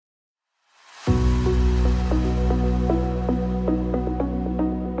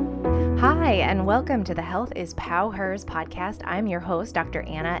and welcome to the Health is Hers podcast. I'm your host, Dr.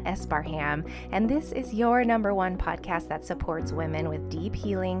 Anna S. Barham, and this is your number one podcast that supports women with deep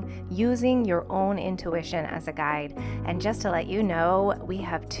healing using your own intuition as a guide. And just to let you know, we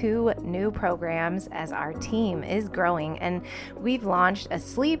have 2 new programs as our team is growing, and we've launched a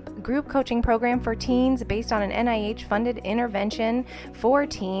sleep group coaching program for teens based on an NIH-funded intervention for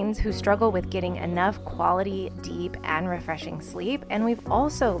teens who struggle with getting enough quality, deep, and refreshing sleep. And we've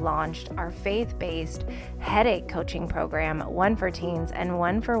also launched our faith-based headache coaching program, one for teens and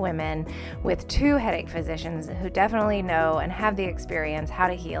one for women, with 2 headache physicians who definitely know and have the experience how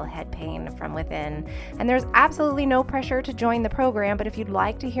to heal head pain from within. And there's absolutely no pressure to join the program, but if you'd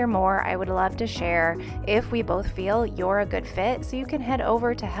like to hear more, I would love to share if we both feel you're a good fit. So you can head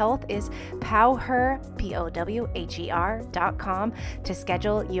over to healthispowher, POWHER.com to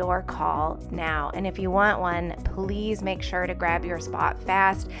schedule your call now. And if you want one, please make sure to grab your spot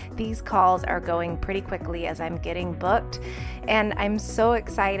fast. These calls are going pretty quickly as I'm getting booked, and I'm so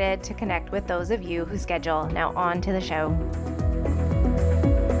excited to connect with those of you who schedule. Now on to the show.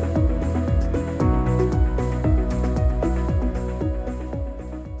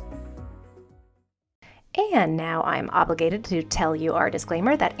 And now I'm obligated to tell you our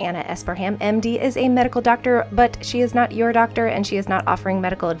disclaimer that Anna S. Barham, MD, is a medical doctor, but she is not your doctor, and she is not offering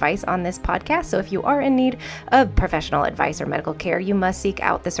medical advice on this podcast. So if you are in need of professional advice or medical care, you must seek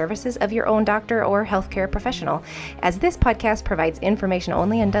out the services of your own doctor or healthcare professional, as this podcast provides information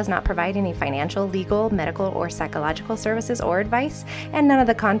only and does not provide any financial, legal, medical, or psychological services or advice. And none of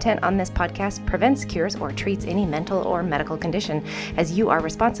the content on this podcast prevents, cures, or treats any mental or medical condition, as you are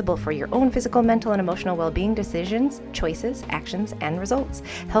responsible for your own physical, mental, and emotional well-being decisions, choices, actions, and results.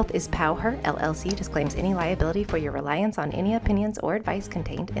 Health is Her LLC disclaims any liability for your reliance on any opinions or advice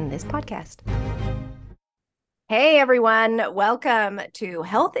contained in this podcast. Hey everyone, welcome to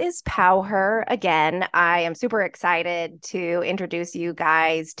Health is Her again. I am super excited to introduce you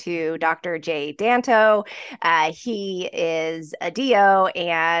guys to Dr. Jay Danto. He is a DO,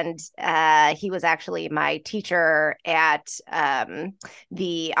 and he was actually my teacher at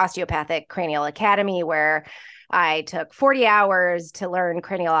the Osteopathic Cranial Academy, where I took 40 hours to learn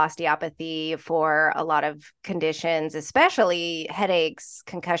cranial osteopathy for a lot of conditions, especially headaches,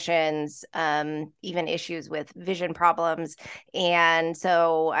 concussions, even issues with vision problems. And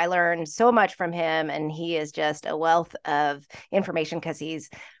so I learned so much from him, and he is just a wealth of information because he's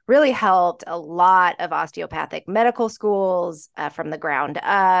really helped a lot of osteopathic medical schools from the ground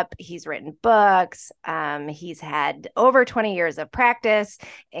up. He's written books. He's had over 20 years of practice,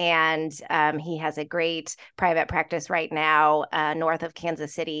 and he has a great private practice right now north of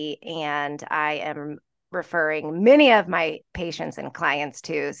Kansas City. And I am referring many of my patients and clients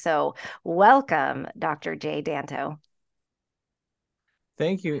to. So welcome, Dr. Jay Danto.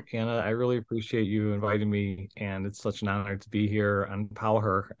 Thank you, Anna. I really appreciate you inviting me, and it's such an honor to be here on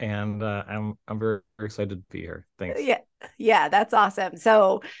Her. And I'm very, very excited to be here. Thanks. Yeah, that's awesome.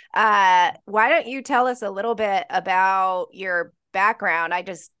 So, why don't you tell us a little bit about your background? I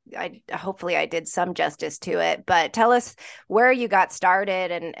hopefully I did some justice to it, but tell us where you got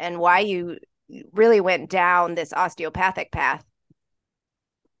started and why you really went down this osteopathic path.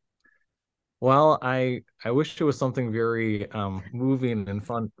 Well, I wish it was something very moving and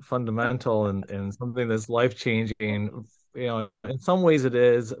fundamental and something that's life-changing. You know, in some ways it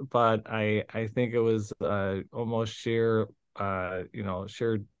is, but I think it was almost sheer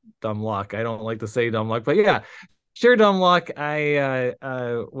sheer dumb luck. I don't like to say dumb luck, but yeah, sheer dumb luck. I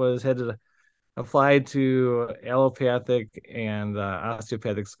had to apply to allopathic and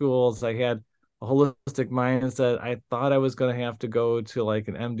osteopathic schools. I had a holistic mindset. I thought I was going to have to go to like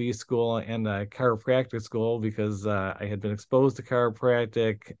an MD school and a chiropractic school because I had been exposed to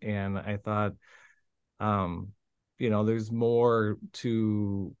chiropractic, and I thought, there's more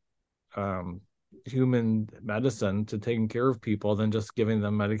to human medicine, to taking care of people, than just giving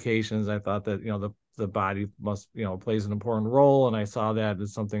them medications. I thought that, the body must, plays an important role. And I saw that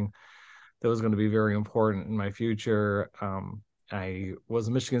as something that was going to be very important in my future. I was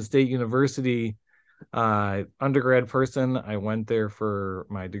a Michigan State University undergrad person. I went there for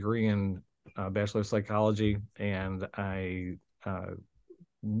my degree in Bachelor of Psychology, and I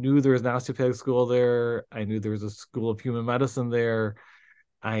knew there was an osteopathic school there. I knew there was a school of human medicine there.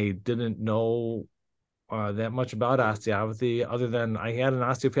 I didn't know that much about osteopathy, other than I had an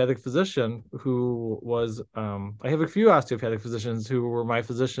osteopathic physician who was, I have a few osteopathic physicians who were my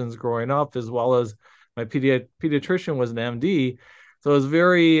physicians growing up, as well as my pediatrician was an MD. So it was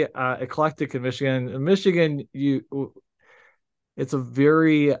very eclectic in Michigan. In Michigan, it's a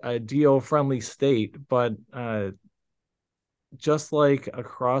very DO-friendly state, but just like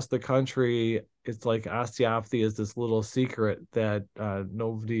across the country, it's like osteopathy is this little secret that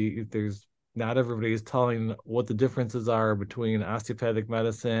not everybody is telling what the differences are between osteopathic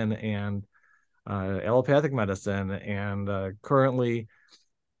medicine and allopathic medicine. And currently,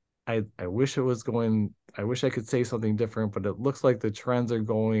 I wish it was going, I wish I could say something different, but it looks like the trends are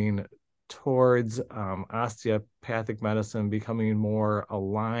going towards osteopathic medicine becoming more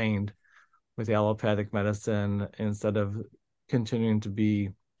aligned with allopathic medicine instead of continuing to be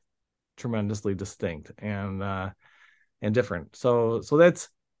tremendously distinct and different. So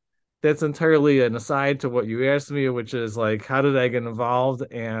that's entirely an aside to what you asked me, which is like, how did I get involved?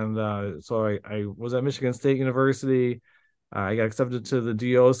 And so I was at Michigan State University. I got accepted to the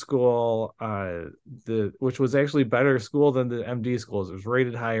DO school, which was actually better school than the MD schools. It was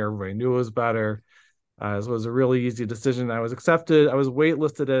rated higher. Everybody knew it was better. This was a really easy decision. I was accepted. I was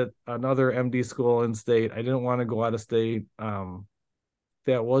waitlisted at another MD school in state. I didn't want to go out of state.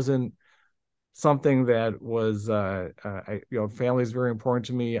 That wasn't something that was, family is very important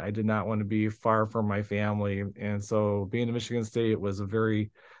to me. I did not want to be far from my family. And so being in Michigan State was a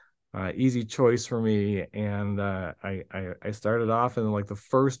very easy choice for me. And I started off in like the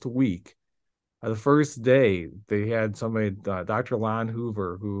first week, the first day, they had somebody, Dr. Lon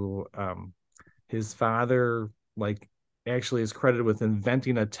Hoover, who his father like actually is credited with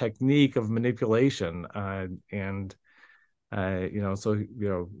inventing a technique of manipulation. Lon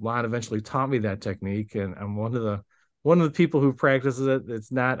eventually taught me that technique, and I'm one of the people who practices it.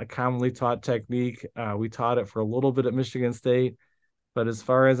 It's not a commonly taught technique. We taught it for a little bit at Michigan State, but as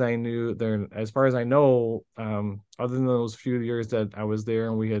far as I know, other than those few years that I was there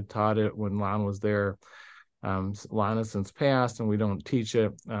and we had taught it when Lon was there, Lon has since passed and we don't teach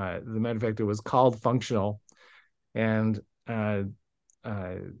it. As a matter of fact, it was called functional, and uh,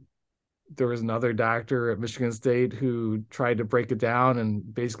 uh, there was another doctor at Michigan State who tried to break it down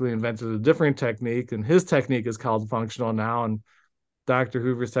and basically invented a different technique, and his technique is called functional now, and Dr.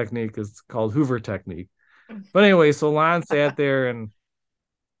 Hoover's technique is called Hoover technique. But anyway, so Lon sat there and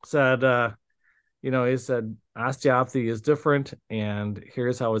said, he said osteopathy is different, and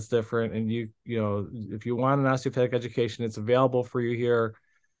here's how it's different. And if you want an osteopathic education, it's available for you here,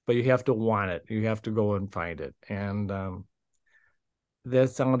 but you have to want it. You have to go and find it. And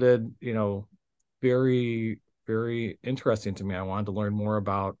that sounded, very, very interesting to me. I wanted to learn more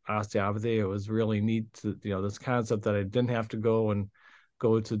about osteopathy. It was really neat to, this concept that I didn't have to go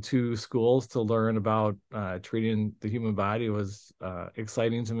to two schools to learn about treating the human body was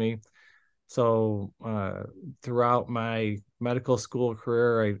exciting to me. So throughout my medical school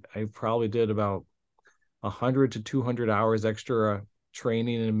career, I probably did about 100 to 200 hours extra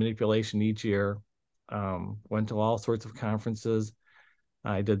training and manipulation each year. Went to all sorts of conferences.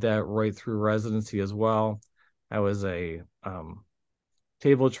 I did that right through residency as well. I was a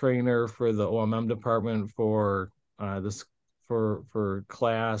table trainer for the OMM department for this for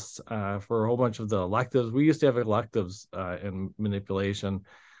class for a whole bunch of the electives. We used to have electives in manipulation,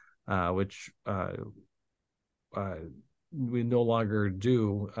 which we no longer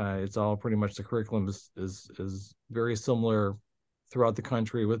do. It's all pretty much the curriculum is very similar throughout the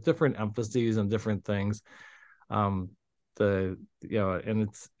country with different emphases and different things. It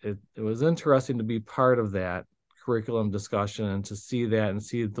was interesting to be part of that curriculum discussion and to see that and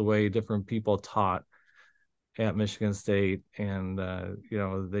see the way different people taught at Michigan State. And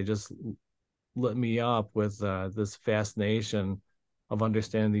they just lit me up with this fascination of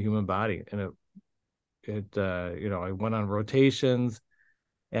understanding the human body. And I went on rotations,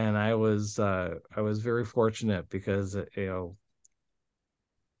 and I was very fortunate because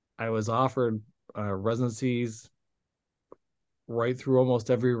I was offered residencies right through almost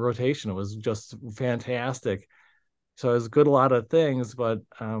every rotation. It was just fantastic. So I was good at a lot of things, but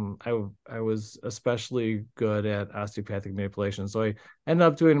I was especially good at osteopathic manipulation. So I ended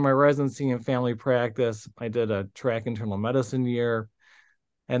up doing my residency in family practice. I did a track internal medicine year,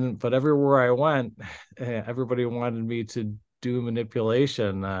 but everywhere I went, everybody wanted me to do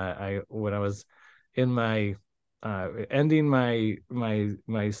manipulation. When I was in my ending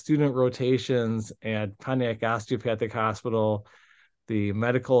my student rotations at Pontiac Osteopathic Hospital, the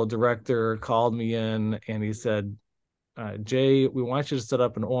medical director called me in and he said, Jay, we want you to set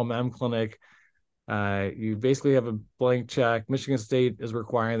up an OMM clinic. You basically have a blank check. Michigan State is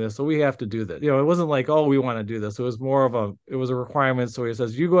requiring this, so we have to do this. It wasn't like, oh, we want to do this. It was more of it was a requirement. So he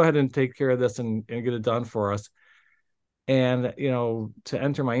says, you go ahead and take care of this and get it done for us. And to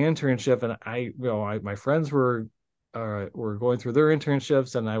enter my internship, and my friends were going through their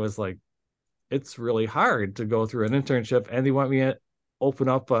internships, and I was like, it's really hard to go through an internship, and they want me to open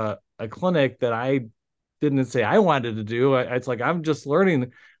up a clinic that I didn't say I wanted to do. It's like, I'm just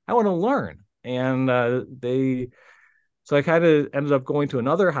learning. I want to learn. And so I kind of ended up going to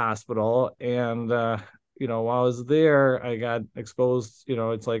another hospital. And, while I was there, I got exposed,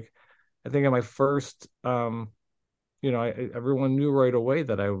 it's like, I think at my first, everyone knew right away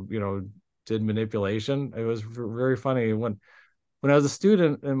that I, did manipulation. It was very funny when I was a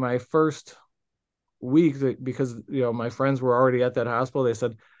student in my first week, because my friends were already at that hospital.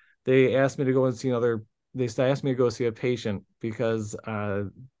 They asked me to go and see another. They asked me to go see a patient because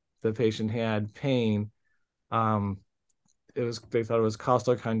the patient had pain. Um, they thought it was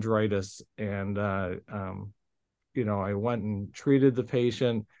costochondritis, and I went and treated the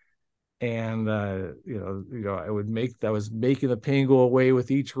patient, and I was making the pain go away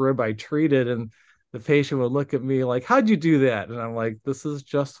with each rib I treated, and the patient would look at me like, "How'd you do that?" And I'm like, "This is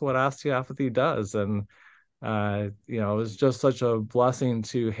just what osteopathy does." And it was just such a blessing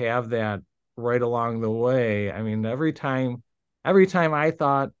to have that right along the way. I mean, every time I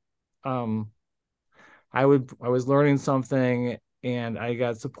thought um, I was learning something, and I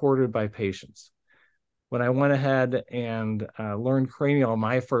got supported by patients. When I went ahead and learned cranial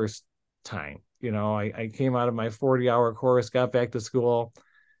my first time, I came out of my 40-hour course, got back to school.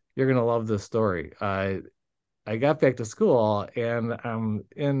 You're gonna love this story. I got back to school, and I'm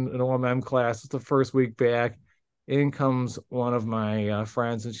in an OMM class. It's the first week back. In comes one of my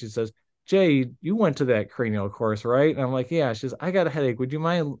friends, and she says, "Jay, you went to that cranial course, right?" And I'm like, "Yeah." She says, "I got a headache. Would you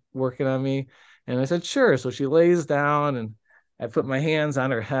mind working on me?" And I said, "Sure." So she lays down, and I put my hands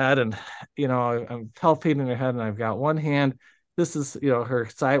on her head, and I'm palpating her head, and I've got one hand. This is, her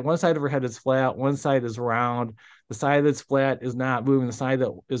side. One side of her head is flat. One side is round. The side that's flat is not moving. The side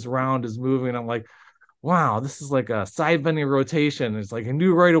that is round is moving. I'm like, wow, this is like a side bending rotation. It's like I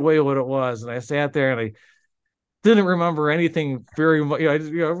knew right away what it was. And I sat there and I didn't remember anything very much. I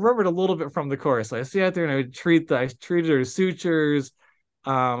remembered a little bit from the course. So I sat there and I treated her sutures.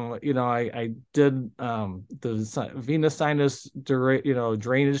 I did the venous sinus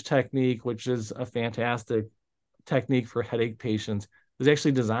drainage technique, which is a fantastic technique for headache patients. It was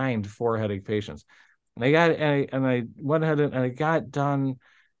actually designed for headache patients. And I went ahead and I got done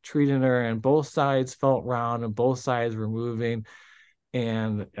treating her, and both sides felt round and both sides were moving.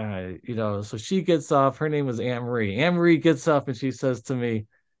 And so she gets up. Her name is Anne Marie. Anne Marie gets up and she says to me,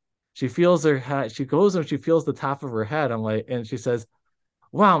 she feels her head. She goes and she feels the top of her head. I'm like, and she says,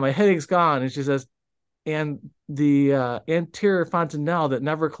 "Wow, my headache's gone." And she says, "And the anterior fontanelle that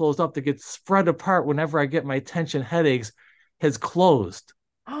never closed up, that gets spread apart whenever I get my tension headaches, has closed."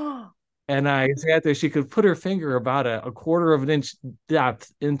 And I sat there. She could put her finger about a quarter of an inch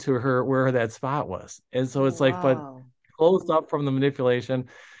depth into her where that spot was. And so it's like, but Wow. closed up from the manipulation.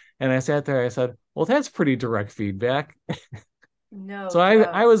 And I sat there. I said, "Well, that's pretty direct feedback." No So I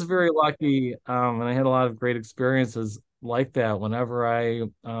doubt. was very lucky, and I had a lot of great experiences like that whenever I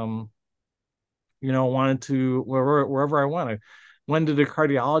wanted to, wherever I wanted. Went to the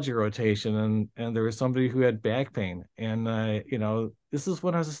cardiology rotation, and there was somebody who had back pain, and this is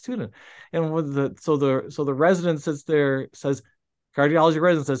when I was a student, and with the resident sits there, says, cardiology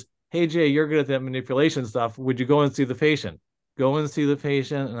resident says, "Hey Jay, you're good at that manipulation stuff. Would you go and see the patient?" Go and see the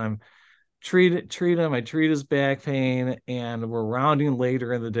patient, and I'm treat him. I treat his back pain, and we're rounding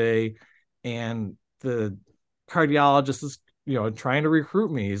later in the day, and the cardiologist is trying to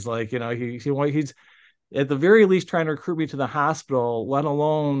recruit me. He's like, he's at the very least trying to recruit me to the hospital, let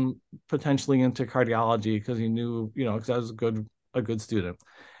alone potentially into cardiology, because he knew, because I was a good student.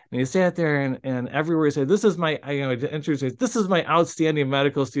 And he sat there, and everywhere he said, "This is my," to introduce me, "This is my outstanding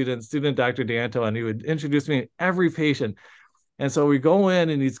medical student Dr. Danto." And he would introduce me to every patient. And so we go in,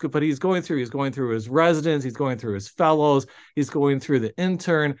 and he's going through his residents, he's going through his fellows, he's going through the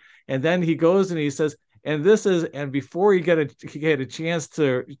intern. And then he goes and he says, and before he get a chance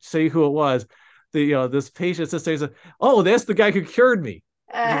to say who it was, this patient sits there and says, "Oh, that's the guy who cured me,"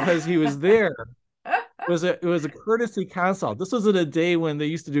 because he was there. It was a courtesy consult. This was in a day when they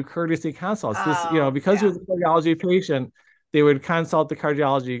used to do courtesy consults. This, Oh, because he yeah. was a cardiology patient, they would consult the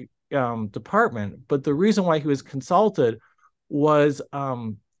cardiology department. But the reason why he was consulted was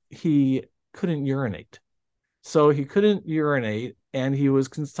he couldn't urinate. So he couldn't urinate, and he was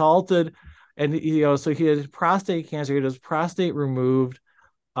consulted, and so he had prostate cancer. He had his prostate removed.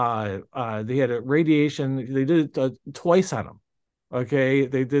 They had a radiation. They did it twice on him. Okay,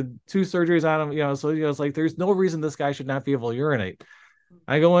 they did two surgeries on him. So it's like, there's no reason this guy should not be able to urinate.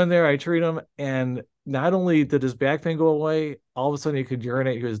 I go in there, I treat him, and not only did his back pain go away, all of a sudden he could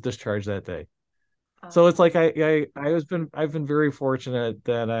urinate. He was discharged that day. So it's like, Oh, I've been very fortunate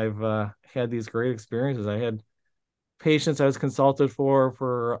that I've had these great experiences. I had patients I was consulted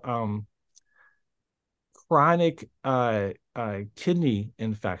for chronic kidney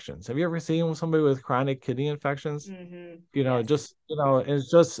infections. Have you ever seen somebody with chronic kidney infections? Yes. Just,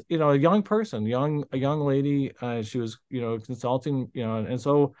 it's just, a young person, a young lady. She was, consulting, and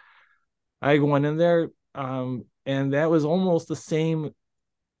so I went in there, and that was almost the same,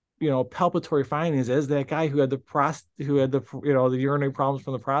 palpatory findings as that guy who had the urinary problems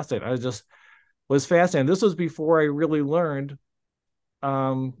from the prostate. I just was fascinated. This was before I really learned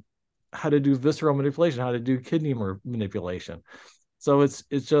um, how to do visceral manipulation, how to do kidney manipulation. So it's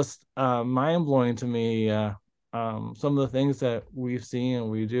just mind blowing to me. Some of the things that we've seen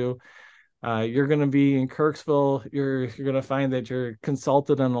and we do. You're going to be in Kirksville. You're going to find that you're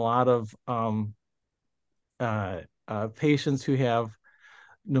consulted on a lot of patients who have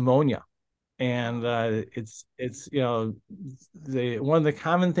pneumonia, and it's the one of the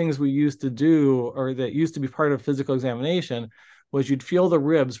common things we used to do, or that used to be part of physical examination, was you'd feel the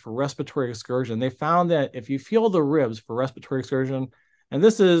ribs for respiratory excursion. They found that if you feel the ribs for respiratory excursion, and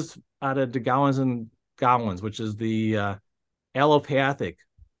this is out of DeGowens and Gowans, which is the allopathic,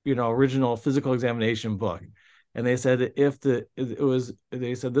 original physical examination book. And they said they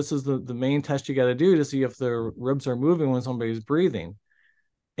said this is the main test you got to do to see if the ribs are moving when somebody's breathing.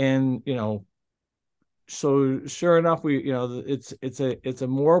 And so sure enough, it's a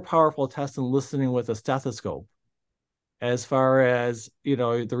more powerful test than listening with a stethoscope, as far as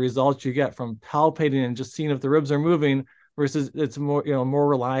the results you get from palpating and just seeing if the ribs are moving, versus it's more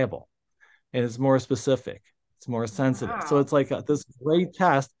reliable, and it's more specific, it's more sensitive. So Wow. it's like this great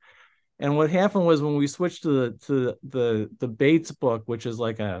test. And what happened was, when we switched to the Bates book, which is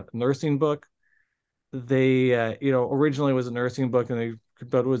like a nursing book, they originally was a nursing book,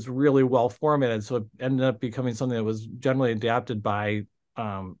 but it was really well formatted, so it ended up becoming something that was generally adapted by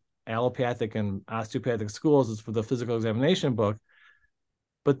allopathic and osteopathic schools as for the physical examination book.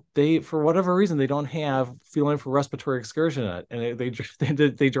 But they, for whatever reason, they don't have feeling for respiratory excursion in it,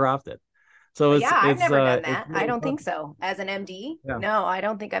 and they dropped it. So Yeah, I've never done it's that. I really don't think fun. so. As an MD, Yeah. no, I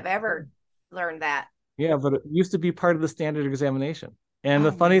don't think I've ever learned that. Yeah, but it used to be part of the standard examination. And the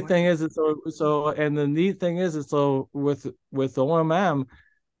Oh my funny thing word. is, and the neat thing is, it's so with OMM,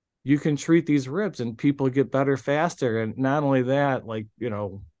 you can treat these ribs and people get better faster. And not only that, like,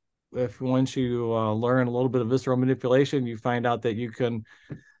 if once you learn a little bit of visceral manipulation, you find out that you can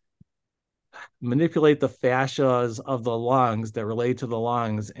manipulate the fascias of the lungs that relate to the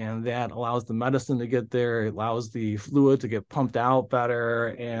lungs, and that allows the medicine to get there. It allows the fluid to get pumped out better,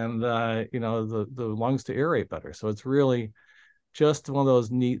 and the lungs to aerate better. So it's really just one of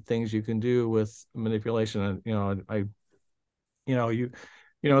those neat things you can do with manipulation. And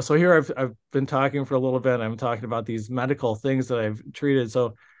so here I've been talking for a little bit. I'm talking about these medical things that I've treated.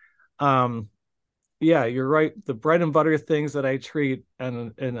 So um yeah, you're right. The bread and butter things that I treat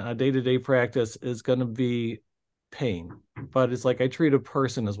in a day-to-day practice is going to be pain, but it's like I treat a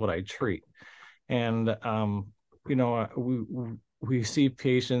person is what I treat. And we see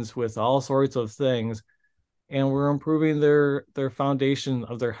patients with all sorts of things, and we're improving their foundation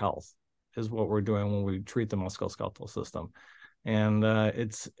of their health, is what we're doing when we treat the musculoskeletal system. And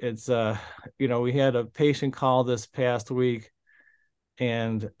we had a patient call this past week,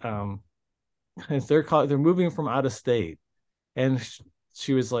 and they're moving from out of state, and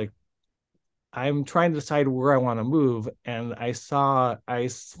she was like, I'm trying to decide where I want to move, and I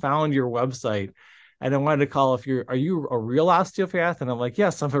found your website, and I wanted to call, if are you a real osteopath? And I'm like,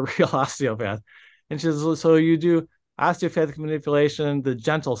 yes, I'm a real osteopath. And she says, so you do osteopathic manipulation, the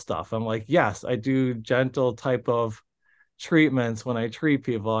gentle stuff? I'm like, yes, I do gentle type of treatments when I treat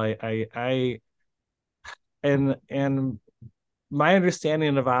people. And my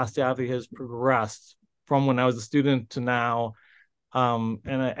understanding of osteopathy has progressed from when I was a student to now. And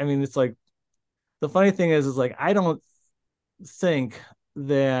I mean, it's like, the funny thing is like, I don't think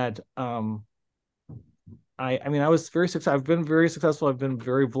that I mean, I was very successful. I've been very successful. I've been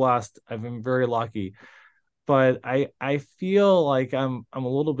very blessed. I've been very lucky. But I feel like I'm a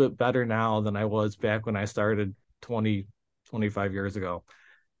little bit better now than I was back when I started 25 years ago.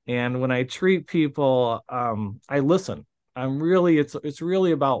 And when I treat people, I listen. It's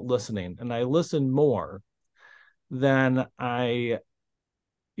really about listening, and I listen more than I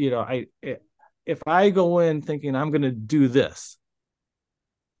if I go in thinking I'm going to do this,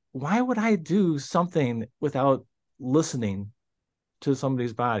 why would I do something without listening to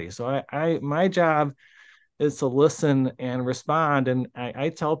somebody's body? So my job is to listen and respond. And I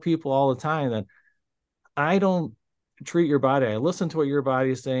tell people all the time that I don't treat your body. I listen to what your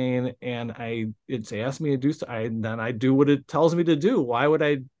body is saying, and it's asked me to do so. Then I do what it tells me to do. Why would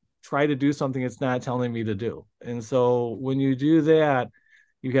I try to do something it's not telling me to do? And so when you do that,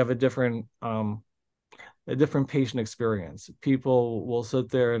 you have a different a different patient experience. People will sit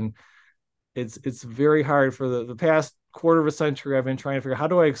there, and it's very hard. For the past quarter of a century, I've been trying to figure out, how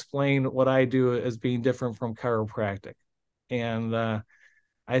do I explain what I do as being different from chiropractic? And I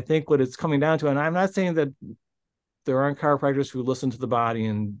think what it's coming down to, and I'm not saying that there aren't chiropractors who listen to the body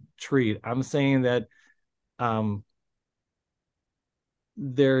and treat. I'm saying that um,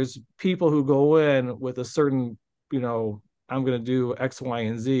 there's people who go in with a certain, I'm going to do X, Y,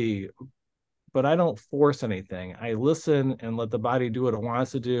 and Z, but I don't force anything. I listen and let the body do what it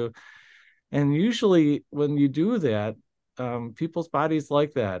wants to do. And usually when you do that, people's bodies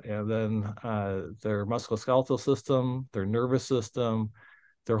like that. And then their musculoskeletal system, their nervous system,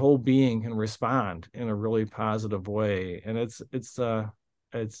 their whole being can respond in a really positive way. And it's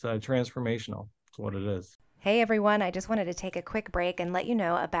transformational. It's what it is. Hey everyone, I just wanted to take a quick break and let you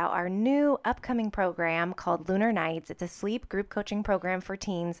know about our new upcoming program called Lunar Nights. It's a sleep group coaching program for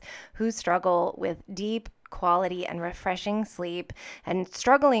teens who struggle with deep, quality, and refreshing sleep and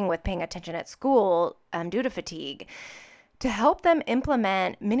struggling with paying attention at school due to fatigue. To help them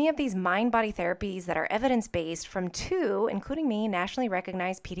implement many of these mind-body therapies that are evidence-based from two, including me, nationally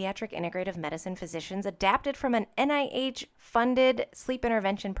recognized pediatric integrative medicine physicians, adapted from an NIH-funded sleep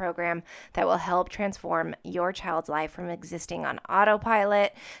intervention program that will help transform your child's life from existing on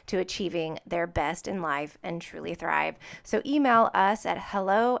autopilot to achieving their best in life and truly thrive. So email us at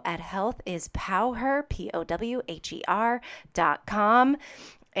hello@healthispowher, POWHER.com.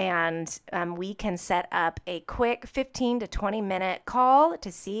 And we can set up a quick 15 to 20-minute call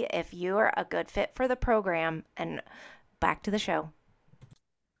to see if you're a good fit for the program. And back to the show.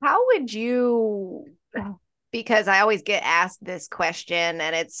 How would you, because I always get asked this question,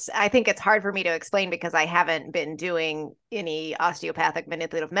 and I think it's hard for me to explain because I haven't been doing any osteopathic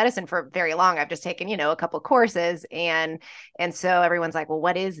manipulative medicine for very long. I've just taken, a couple of courses, and so everyone's like, well,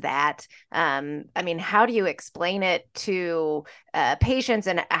 what is that? How do you explain it to patients,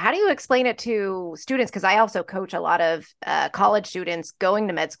 and how do you explain it to students? Because I also coach a lot of college students going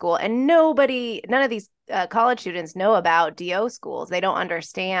to med school, and none of these college students know about DO schools. They don't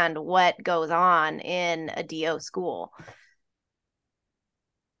understand what goes on in a DO school.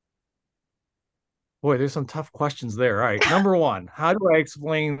 Boy, there's some tough questions there. All right. Number one, how do I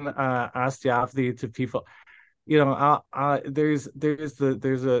explain osteopathy to people? There's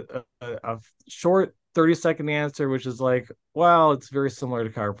a short 30-second answer, which is like, well, it's very similar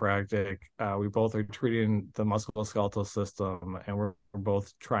to chiropractic. We both are treating the musculoskeletal system, and we're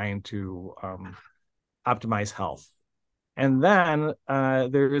both trying to optimize health. And then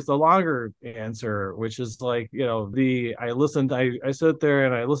there is the longer answer, which is like, I sit there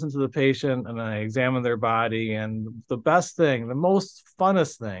and I listen to the patient and I examine their body. And the best thing, the most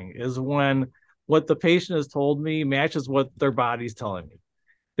funnest thing is when what the patient has told me matches what their body's telling me.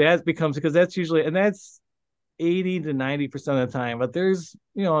 That becomes, because that's usually, and that's 80 to 90% of the time, but there's,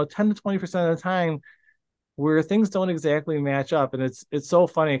 10 to 20% of the time where things don't exactly match up. And it's so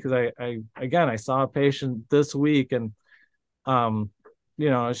funny because I saw a patient this week, and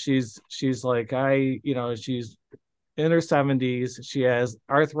she's like, she's in her 70s. She has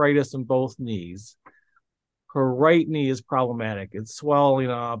arthritis in both knees. Her right knee is problematic. It's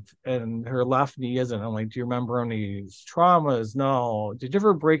swelling up, and her left knee isn't. I'm like, do you remember any traumas? No. Did you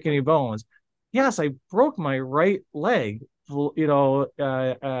ever break any bones? Yes, I broke my right leg. My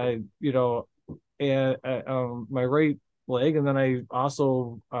right leg, and then I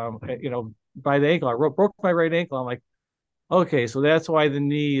also, by the ankle, I broke my right ankle. I'm like, okay, so that's why the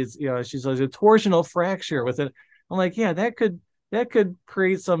knee is, she's like a torsional fracture with it. I'm like, yeah, that could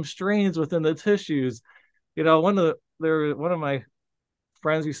create some strains within the tissues. One of my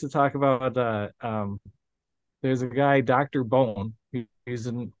friends used to talk about, there's a guy, Dr. Bone. He's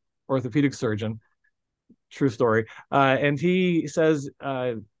an orthopedic surgeon. True story. And he says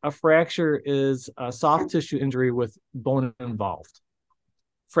a fracture is a soft tissue injury with bone involved.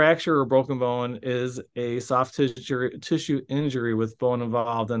 Fracture or broken bone is a soft tissue injury with bone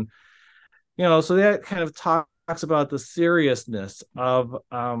involved. And, so that kind of talks about the seriousness of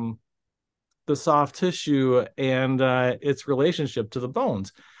the soft tissue and its relationship to the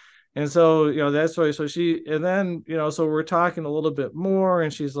bones. And so, that's why, so so we're talking a little bit more,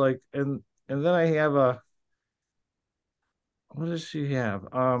 and she's like, and then I have what does she have?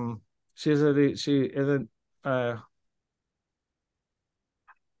 She's and then, I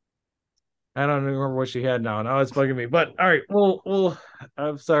don't remember what she had now. Now it's bugging me. But all right,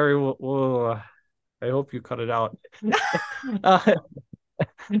 I'm sorry. I hope you cut it out. uh,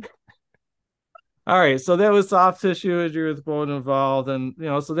 all right, so that was soft tissue injury with bone involved, and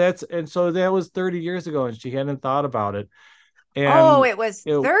so that was 30 years ago, and she hadn't thought about it. Oh, And it was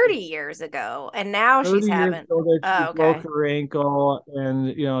it 30 years ago, and now she's 30 years having. ago that she Oh, broke okay. her ankle,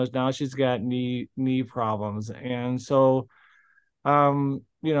 and now she's got knee problems. And so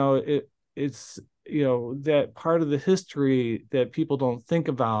it's that part of the history that people don't think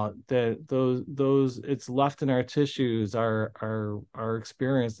about, that those it's left in our tissues, our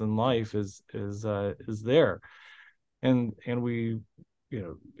experience in life is there. And we, you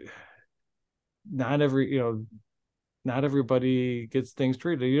know not every, not everybody gets things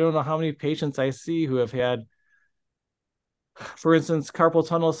treated. You don't know how many patients I see who have had, for instance, carpal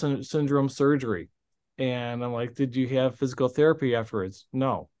tunnel syndrome surgery. And I'm like, did you have physical therapy afterwards?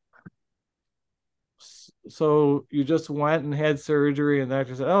 No. So you just went and had surgery, and the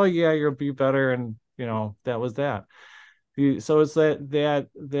doctor said, oh yeah, you'll be better. And that was that. So it's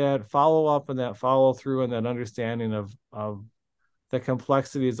that follow up and that follow through and that understanding of the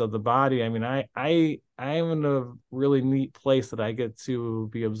complexities of the body. I mean, I'm in a really neat place that I get to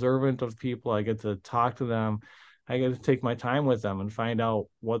be observant of people. I get to talk to them. I get to take my time with them and find out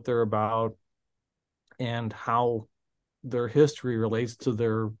what they're about and how their history relates to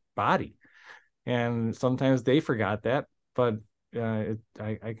their body. And sometimes they forgot that, but I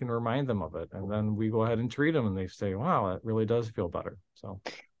can remind them of it, and then we go ahead and treat them, and they say, "Wow, it really does feel better." So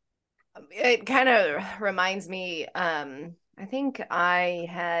It kind of reminds me, I think I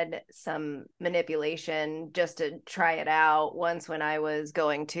had some manipulation just to try it out once when I was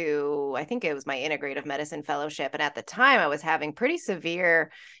going to, I think it was my integrative medicine fellowship. And at the time, I was having pretty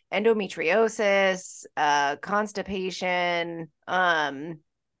severe endometriosis, constipation, and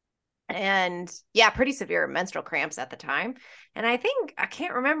yeah, pretty severe menstrual cramps at the time. And I think I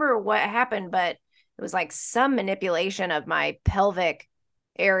can't remember what happened, but it was like some manipulation of my pelvic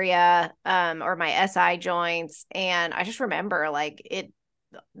area, or my SI joints. And I just remember like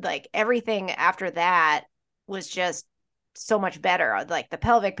everything after that was just so much better. Like the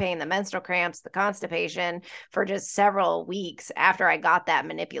pelvic pain, the menstrual cramps, the constipation for just several weeks after I got that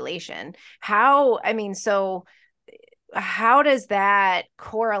manipulation. I mean, so how does that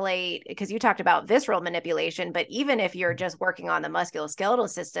correlate? Because you talked about visceral manipulation, but even if you're just working on the musculoskeletal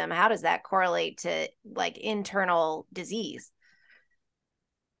system, how does that correlate to like internal disease?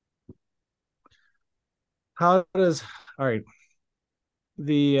 how does all right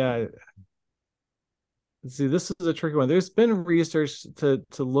the see, this is a tricky one. There's been research to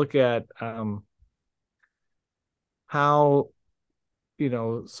look at how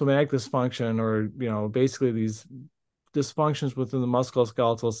somatic dysfunction, or basically these dysfunctions within the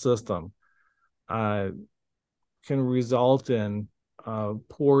musculoskeletal system uh, can result in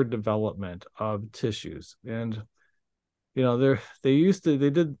poor development of tissues. And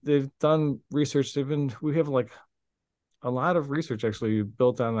they've done research. We have like a lot of research actually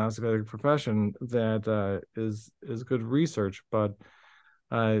built on the osteopathic profession that is good research, but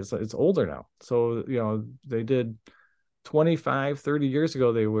it's older now. So they did 25, 30 years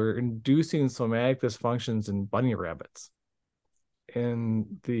ago, they were inducing somatic dysfunctions in bunny rabbits,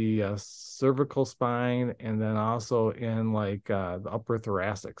 in the cervical spine, and then also in like the upper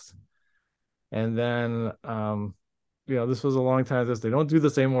thoracics. And then this was a long time ago. They don't do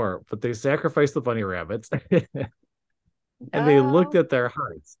this anymore, but they sacrificed the bunny rabbits and they looked Oh, at their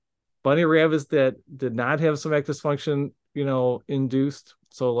hearts. Bunny rabbits that did not have somatic dysfunction, induced,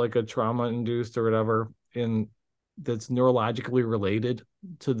 so like a trauma induced or whatever, in that's neurologically related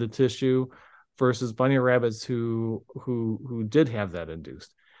to the tissue, versus bunny rabbits who did have that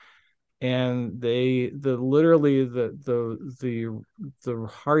induced. And the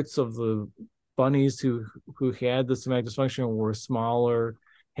hearts of the bunnies who had the somatic dysfunction were smaller,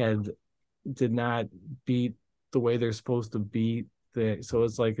 had did not beat the way they're supposed to beat. So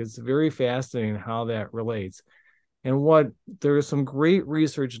it's very fascinating how that relates. And there was some great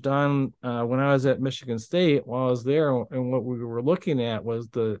research done when I was at Michigan State while I was there, and what we were looking at was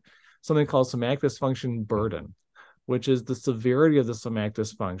something called somatic dysfunction burden, which is the severity of the somatic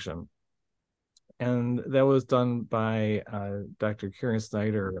dysfunction. And that was done by Dr. Karen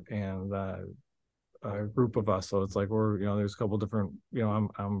Snyder and a group of us. So it's like there's a couple different,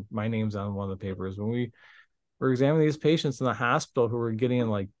 my name's on one of the papers. When we were examining these patients in the hospital who were getting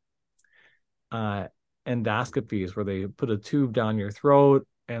like uh, endoscopies, where they put a tube down your throat,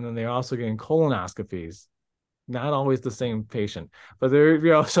 and then they're also getting colonoscopies. Not always the same patient, but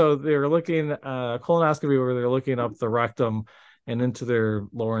so they're looking colonoscopy where they're looking up the rectum and into their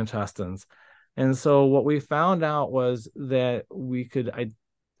lower intestines. And so what we found out was that we could,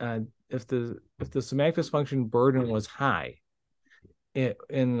 if the somatic dysfunction burden was high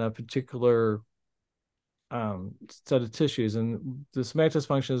in a particular set of tissues, and the somatic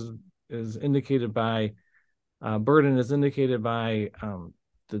dysfunction is indicated by Burden is indicated by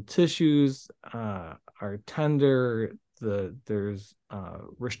the tissues are tender. There's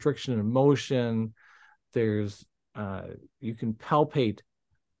restriction in motion. There's you can palpate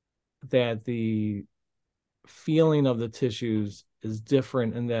that the feeling of the tissues is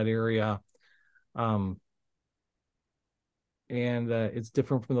different in that area, and it's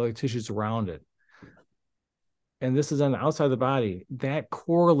different from the other tissues around it. And this is on the outside of the body. That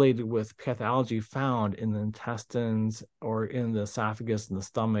correlated with pathology found in the intestines or in the esophagus and the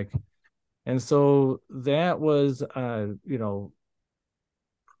stomach. And so that was,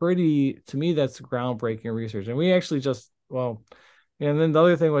 pretty, to me, that's groundbreaking research. And we actually and then the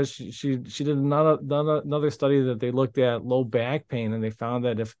other thing was she did another study that they looked at low back pain, and they found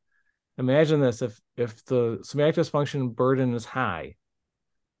that imagine this, if the somatic dysfunction burden is high,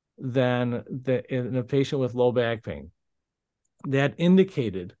 then in a patient with low back pain, that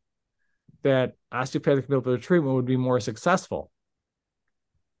indicated that osteopathic manipulative treatment would be more successful,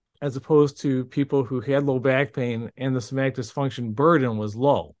 as opposed to people who had low back pain and the somatic dysfunction burden was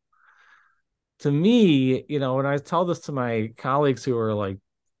low. To me, when I tell this to my colleagues who are like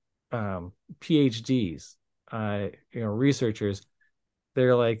PhDs, researchers,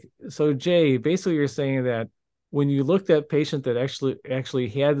 they're like, so Jay, basically you're saying that when you looked at patient that actually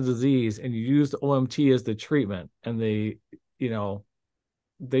had the disease and you used OMT as the treatment, and they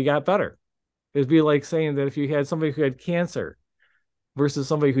got better. It'd be like saying that if you had somebody who had cancer versus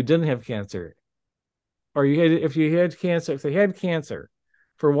somebody who didn't have cancer, or if they had cancer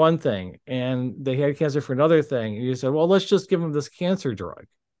for one thing and they had cancer for another thing, and you said, well, let's just give them this cancer drug,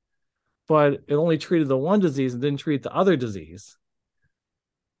 but it only treated the one disease and didn't treat the other disease,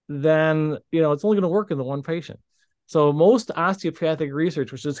 then it's only going to work in the one patient. So most osteopathic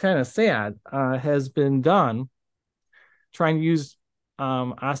research, which is kind of sad, has been done trying to use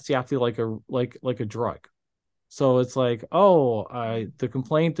osteopathy like a drug. So it's like, the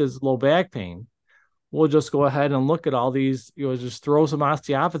complaint is low back pain. We'll just go ahead and look at all these, just throw some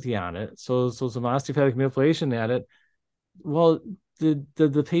osteopathy on it. So some osteopathic manipulation at it. Well, did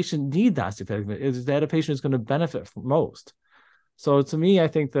the patient need the osteopathic? Is that a patient who's going to benefit from most? So to me, I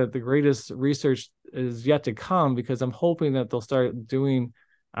think that the greatest research is yet to come, because I'm hoping that they'll start doing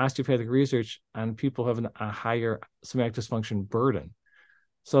osteopathic research on people having a higher somatic dysfunction burden.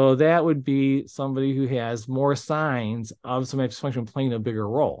 So that would be somebody who has more signs of somatic dysfunction playing a bigger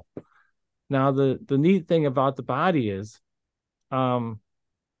role. Now, the neat thing about the body is that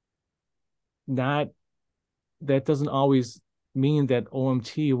doesn't always mean that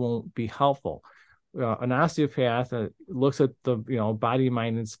OMT won't be helpful. An osteopath looks at the body,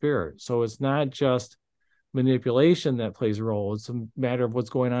 mind, and spirit. So it's not just manipulation that plays a role. It's a matter of what's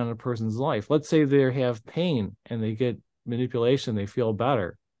going on in a person's life. Let's say they have pain and they get manipulation, they feel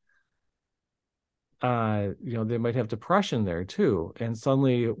better. They might have depression there too. And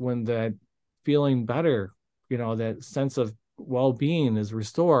suddenly when that feeling better, that sense of well-being is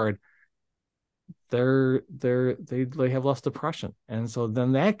restored, they have less depression. And so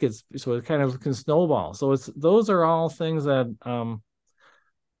then it kind of can snowball. So those are all things that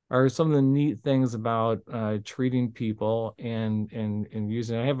are some of the neat things about treating people and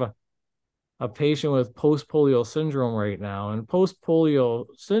using. I have a patient with post-polio syndrome right now, and post-polio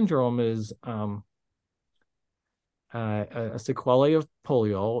syndrome is a sequelae of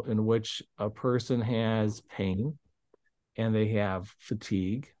polio, in which a person has pain and they have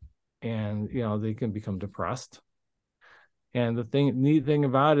fatigue, and they can become depressed. And the neat thing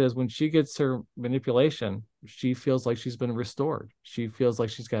about it is, when she gets her manipulation, she feels like she's been restored. She feels like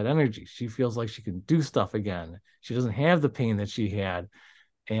she's got energy. She feels like she can do stuff again. She doesn't have the pain that she had.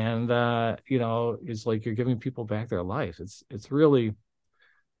 And it's like you're giving people back their life. It's really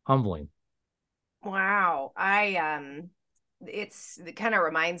humbling. Wow. It kind of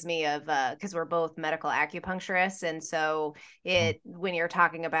reminds me of because we're both medical acupuncturists, and so when you're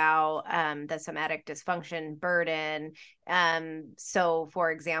talking about the somatic dysfunction burden, so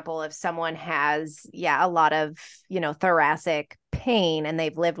for example, if someone has a lot of thoracic pain and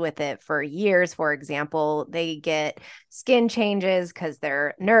they've lived with it for years, for example, they get skin changes because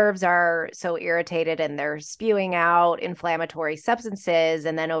their nerves are so irritated and they're spewing out inflammatory substances,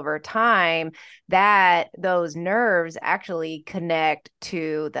 and then over time those nerves actually connect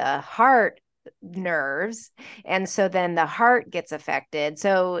to the heart nerves, and so then the heart gets affected.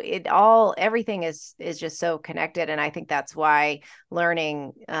 So everything is just so connected, and I think that's why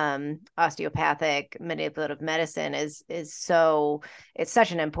learning osteopathic manipulative medicine is it's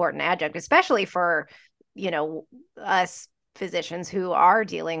such an important adjunct, especially for us physicians who are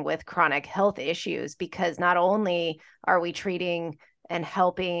dealing with chronic health issues, because not only are we treating and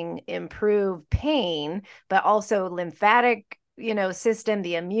helping improve pain, but also lymphatic, system,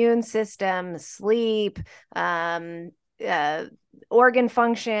 the immune system, sleep, uh, organ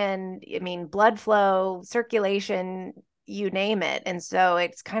function, I mean, blood flow, circulation, you name it. And so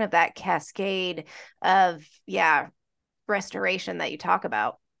it's kind of that cascade of, restoration that you talk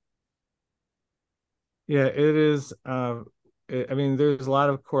about. Yeah, it is. I mean, there's a lot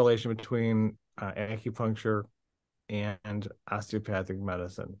of correlation between acupuncture and osteopathic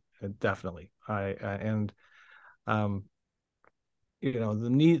medicine. Definitely. And um, the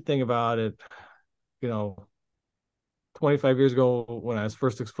neat thing about it, you know, 25 years ago when I was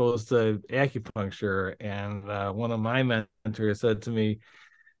first exposed to acupuncture, and one of my mentors said to me,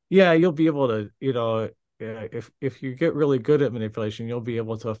 "Yeah, you'll be able to, if you get really good at manipulation, you'll be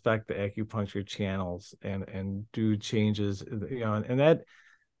able to affect the acupuncture channels and do changes, and that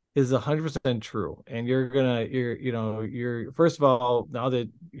is 100% true. And you're first of all, now that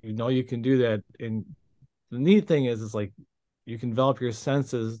you can do that, and the neat thing is like you can develop your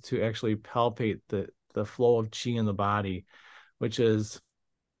senses to actually palpate the flow of chi in the body, which is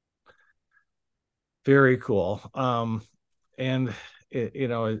very cool. And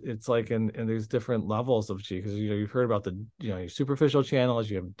it's like, and there's different levels of chi, because you've heard about the your superficial channels,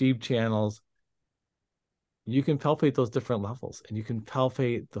 you have deep channels. You can palpate those different levels, and you can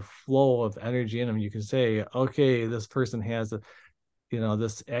palpate the flow of energy in them. You can say, okay, this person has this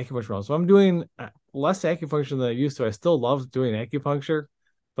acupuncture problem. So I'm doing less acupuncture than I used to. I still love doing acupuncture,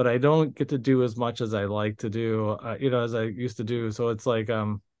 but I don't get to do as much as I like to do, as I used to do. So it's like,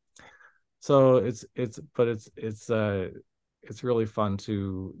 so it's really fun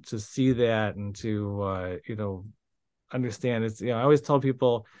to see that, and to understand. I always tell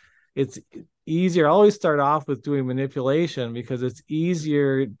people it's easier. I always start off with doing manipulation because it's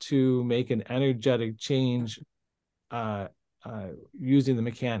easier to make an energetic change uh, using the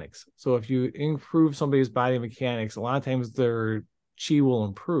mechanics. So if you improve somebody's body mechanics, a lot of times their chi will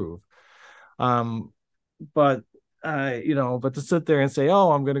improve. Um, but but to sit there and say,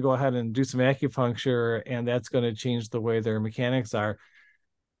 oh, I'm going to go ahead and do some acupuncture and that's going to change the way their mechanics are,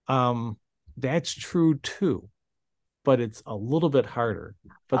 that's true too, but it's a little bit harder.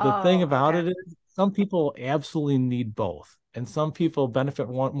 But the thing Oh, about okay. it is some people absolutely need both, and some people benefit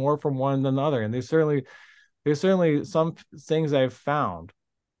more from one than the other. And there's certainly some things I've found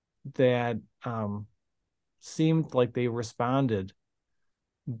that seemed like they responded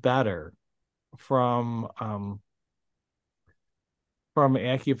better from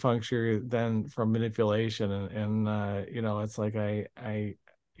acupuncture than from manipulation. And it's like I'm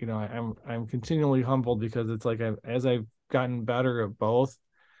continually humbled, because it's like as I've gotten better at both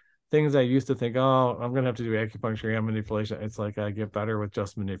things, I used to think, oh, I'm gonna have to do acupuncture and manipulation. It's like I get better with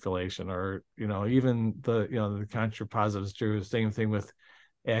just manipulation, or even the contrapositive is true. Same thing with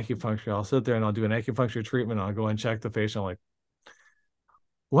acupuncture. I'll sit there and I'll do an acupuncture treatment. I'll go and check the patient. I'm like,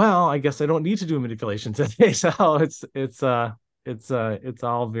 well, I guess I don't need to do manipulation today. So it's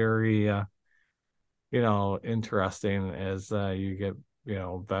all very interesting as you get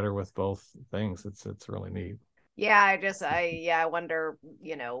better with both things. It's really neat. Yeah, I wonder,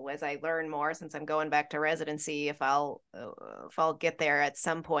 as I learn more, since I'm going back to residency, if I'll get there at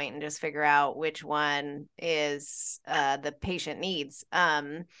some point and just figure out which one is the patient needs.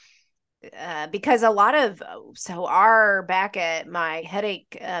 Because a lot of so our back at my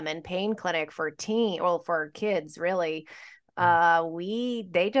headache and pain clinic for kids really,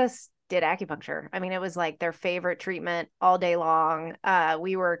 they just did acupuncture. I mean, it was like their favorite treatment all day long.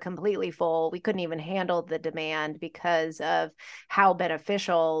 We were completely full. We couldn't even handle the demand because of how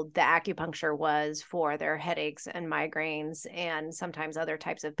beneficial the acupuncture was for their headaches and migraines and sometimes other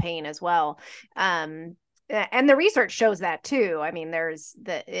types of pain as well. And the research shows that too. I mean,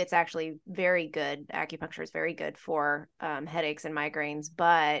 it's actually very good. Acupuncture is very good for headaches and migraines,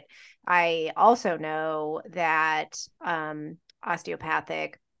 but I also know that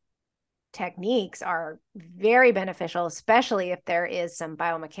osteopathic techniques are very beneficial, especially if there is some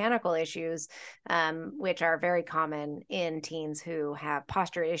biomechanical issues, which are very common in teens who have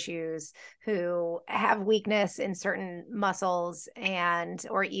posture issues, who have weakness in certain muscles, and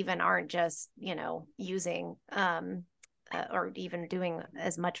or even aren't just using or even doing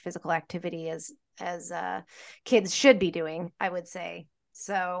as much physical activity as kids should be doing, I would say.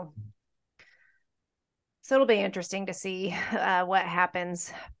 So it'll be interesting to see what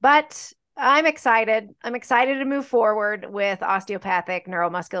happens. But I'm excited. I'm excited to move forward with osteopathic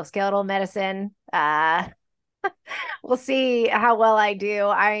neuromusculoskeletal medicine. We'll see how well I do.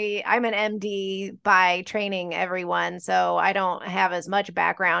 I'm an MD by training, everyone, so I don't have as much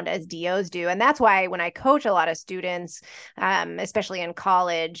background as DOs do, and that's why when I coach a lot of students, especially in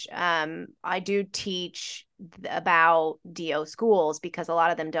college, I do teach about DO schools because a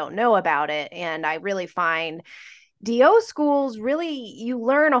lot of them don't know about it, and I really find DO schools really you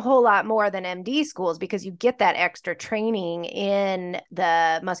learn a whole lot more than MD schools because you get that extra training in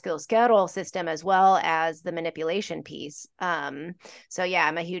the musculoskeletal system as well as the manipulation piece. So yeah,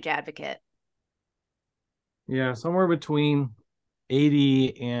 I'm a huge advocate. Yeah, somewhere between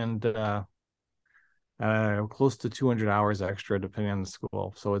 80 and close to 200 hours extra depending on the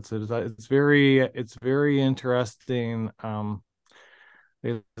school. So it's very interesting.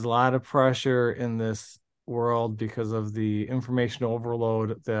 There's a lot of pressure in this world because of the information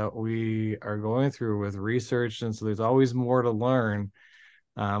overload that we are going through with research, and so there's always more to learn.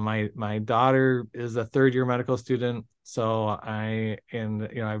 My daughter is a third year medical student, so I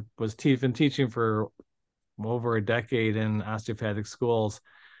was teaching for over a decade in osteopathic schools.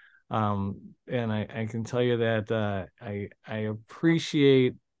 And I can tell you that I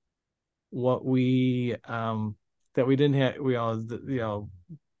appreciate what we that we didn't have,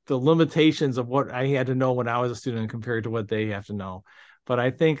 the limitations of what I had to know when I was a student compared to what they have to know. But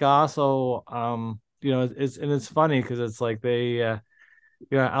I think also, it's funny because it's like I'll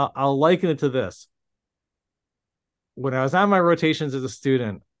liken it to this. When I was on my rotations as a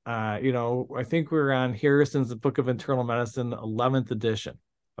student, I think we were on Harrison's Book of Internal Medicine, 11th edition.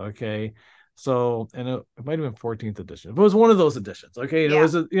 Okay. So, and it might have been 14th edition. It was one of those editions. Okay. And Yeah,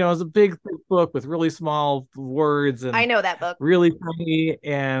 it was a big book with really small words I and know that book. really tiny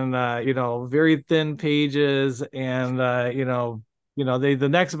and, very thin pages. And, the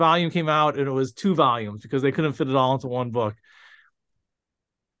next volume came out and it was 2 volumes because they couldn't fit it all into one book.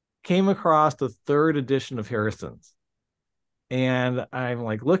 Came across the third edition of Harrison's. And I'm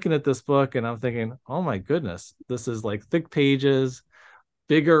like looking at this book and I'm thinking, oh my goodness, this is like thick pages,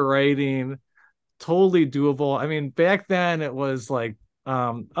 bigger writing, totally doable. I mean, back then it was like,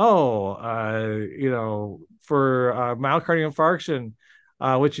 for myocardial infarction,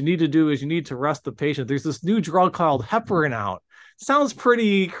 what you need to do is you need to rest the patient. There's this new drug called heparin out. Sounds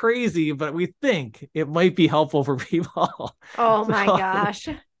pretty crazy, but we think it might be helpful for people. Oh my So, gosh.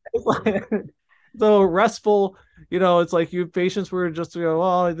 so restful, it's like you patients were just,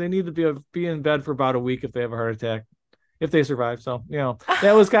 well, they need to be in bed for about a week if they have a heart attack, if they survive. So,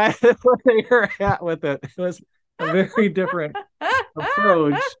 that was kind of where they were at with it. It was a very different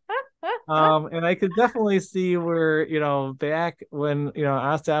approach. And I could definitely see where, back when,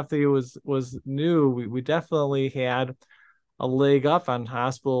 osteopathy was new, we definitely had a leg up on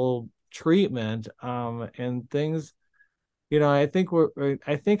hospital treatment. And things, I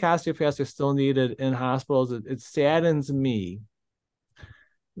think osteopaths are still needed in hospitals. It saddens me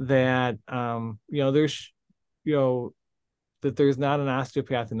that, there's, you know, that there's not an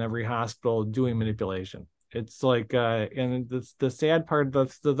osteopath in every hospital doing manipulation. It's like, and the sad part,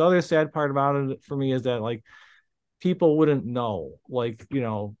 the other sad part about it for me is that like people wouldn't know, like,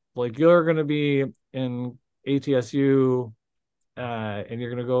 like you're going to be in ATSU, and you're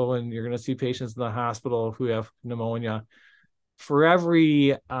going to go and you're going to see patients in the hospital who have pneumonia. For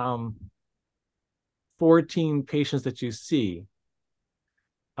every 14 patients that you see,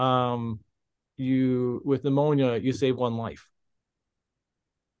 um, you with pneumonia, you save one life.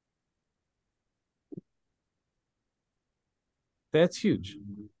 That's huge.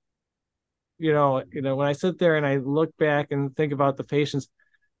 When I sit there and I look back and think about the patients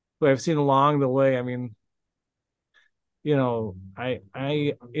who I've seen along the way, I mean, some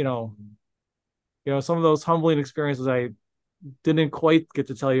of those humbling experiences I didn't quite get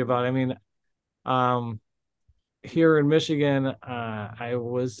to tell you about. I mean, um, here in Michigan, I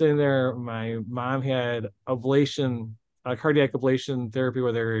was sitting there. My mom had cardiac ablation therapy,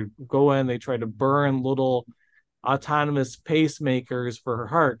 where they go in, they try to burn little autonomous pacemakers for her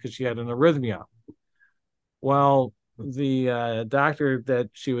heart because she had an arrhythmia. Well, the doctor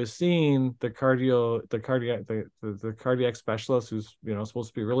that she was seeing, the cardiac specialist, who's supposed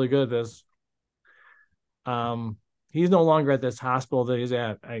to be really good at this, he's no longer at this hospital that he's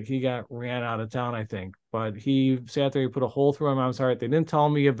at. He got ran out of town, I think. But he sat there, he put a hole through my mom's heart. They didn't tell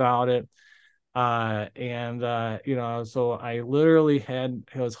me about it. So I literally I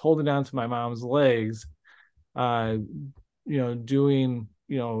was holding down to my mom's legs, doing,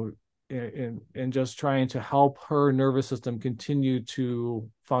 and just trying to help her nervous system continue to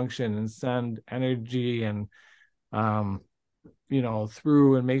function and send energy and,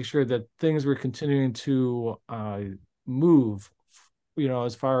 through and make sure that things were continuing to move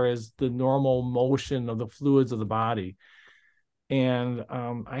as far as the normal motion of the fluids of the body. And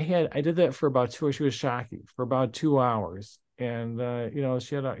I did that for about 2 hours. She was shocking for about 2 hours. And,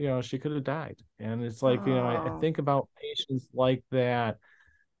 she could have died. And it's like, I Oh, think about patients like that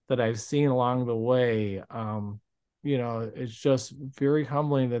I've seen along the way. It's just very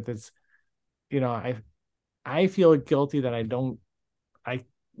humbling that it's, I feel guilty that I don't, I,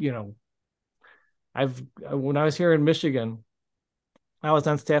 you know, I've, when I was here in Michigan, I was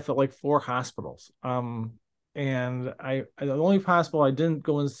on staff at like 4 hospitals. And the only hospital I didn't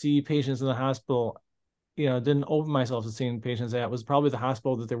go and see patients in the hospital, didn't open myself to seeing patients at was probably the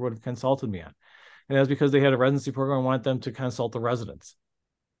hospital that they would have consulted me at. And that was because they had a residency program and wanted them to consult the residents.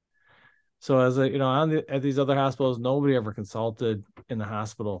 So at these other hospitals, nobody ever consulted in the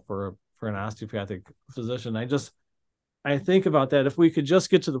hospital for an osteopathic physician. I think about that. If we could just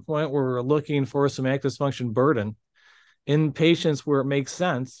get to the point where we're looking for some active dysfunction burden in patients where it makes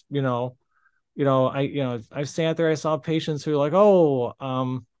sense, I sat there, I saw patients who are like, oh,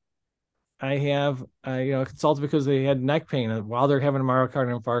 I have, consulted because they had neck pain while they're having a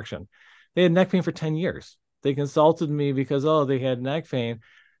myocardial infarction. They had neck pain for 10 years. They consulted me because, oh, they had neck pain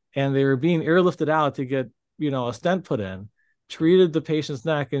and they were being airlifted out to get, a stent put in, treated the patient's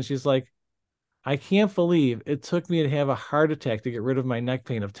neck. And she's like, I can't believe it took me to have a heart attack to get rid of my neck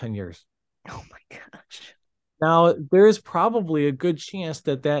pain of 10 years. oh my gosh. Now, there is probably a good chance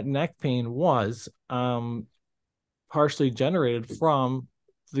that neck pain was partially generated from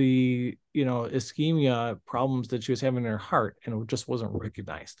the, ischemia problems that she was having in her heart, and it just wasn't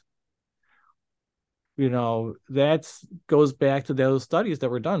recognized. That goes back to those studies that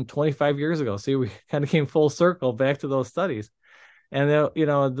were done 25 years ago. See, we kind of came full circle back to those studies. And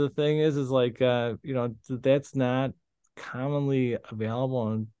the thing is like, that's not commonly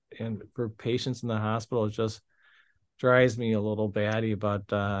available, and for patients in the hospital, it just drives me a little batty.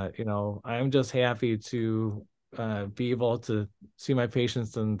 But I'm just happy to be able to see my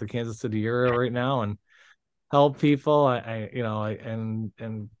patients in the Kansas City area right now and help people. I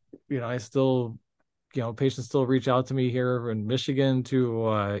still, patients still reach out to me here in Michigan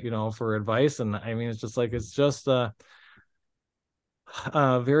to, for advice. And I mean, it's just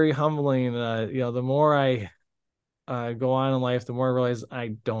very humbling. The more I go on in life, the more I realize I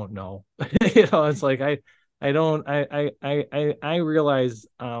don't know. It's like I don't I realize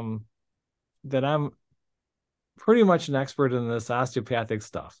that I'm pretty much an expert in this osteopathic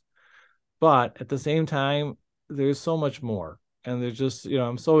stuff, but at the same time, there's so much more. And there's just,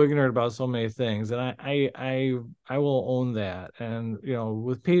 I'm so ignorant about so many things, and I will own that. And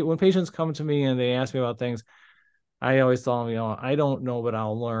when patients come to me and they ask me about things, I always tell them, I don't know, but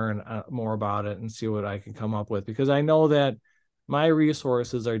I'll learn more about it and see what I can come up with, because I know that my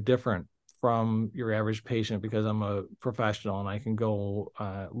resources are different from your average patient because I'm a professional and I can go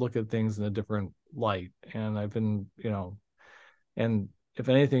look at things in a different light. And I've been, and if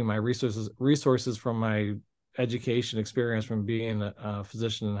anything, my resources from my education experience from being a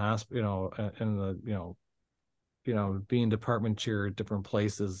physician in hospital, in the, being department chair at different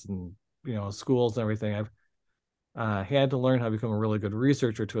places and, schools and everything, I've had to learn how to become a really good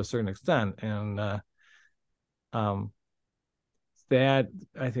researcher to a certain extent. And that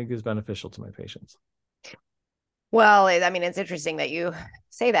I think is beneficial to my patients. Well, I mean, it's interesting that you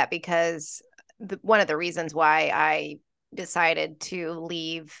say that, because one of the reasons why I decided to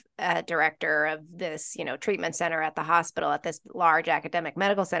leave director of this, treatment center at the hospital, at this large academic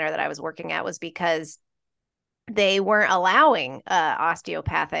medical center that I was working at, was because they weren't allowing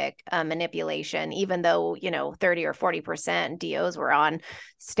osteopathic manipulation, even though 30 or 40% DOs were on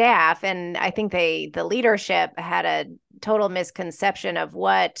staff. And I think the leadership had a total misconception of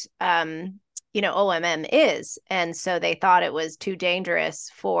what OMM is, and so they thought it was too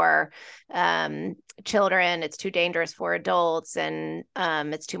dangerous for children, it's too dangerous for adults, and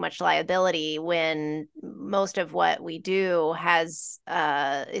it's too much liability, when most of what we do is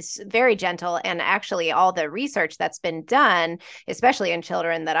very gentle. And actually all the research that's been done, especially in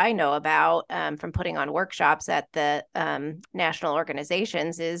children that I know about from putting on workshops at the national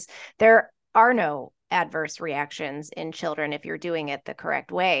organizations, is there are no adverse reactions in children if you're doing it the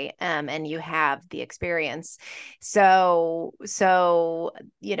correct way, and you have the experience. So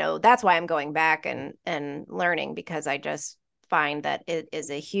that's why I'm going back and learning, because I just find that it is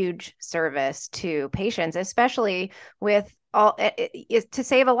a huge service to patients, especially with all to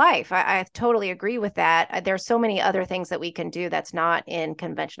save a life. I totally agree with that. There's so many other things that we can do that's not in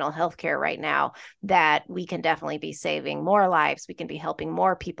conventional healthcare right now, that we can definitely be saving more lives. We can be helping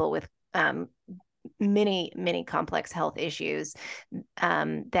more people with many complex health issues,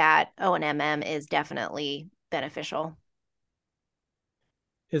 that O&MM is definitely beneficial.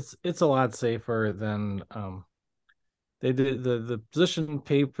 it's a lot safer than they did the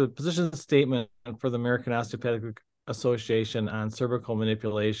position statement for the American Osteopathic Association on cervical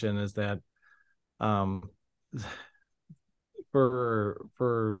manipulation is that um for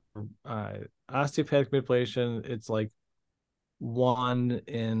osteopathic manipulation, it's like 1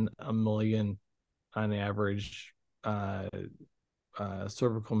 in a million on average. uh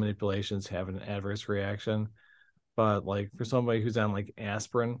Cervical manipulations have an adverse reaction, but like for somebody who's on like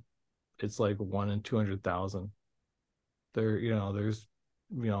aspirin, it's like 1 in 200,000. There's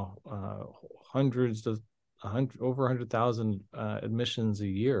hundreds of over 100,000 admissions a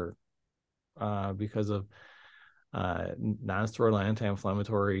year because of non-steroidal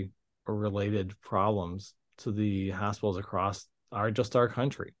anti-inflammatory or related problems to the hospitals across our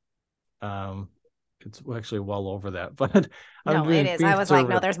country. Um, it's actually well over that, but I'm No, it is. being I was like,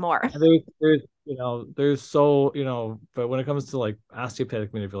 no, conservative. there's more. There's so but when it comes to like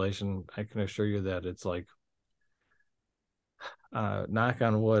osteopathic manipulation, I can assure you that it's like knock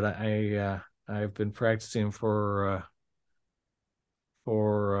on wood, I've been practicing for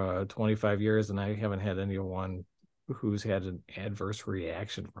 25 years, and I haven't had anyone who's had an adverse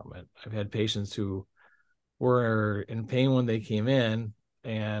reaction from it. I've had patients who were in pain when they came in,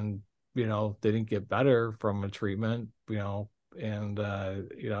 and they didn't get better from a treatment, and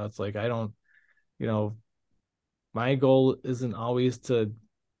it's like I don't, you know, my goal isn't always to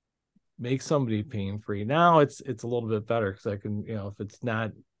make somebody pain free. Now it's a little bit better because I can, if it's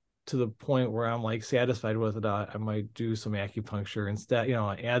not to the point where I'm like satisfied with it, I might do some acupuncture instead,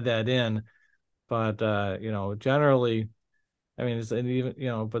 add that in. But generally, I mean, it's, and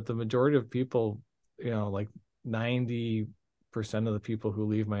even, but the majority of people, like 90% of the people who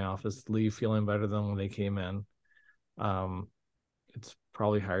leave my office leave feeling better than when they came in. Um, it's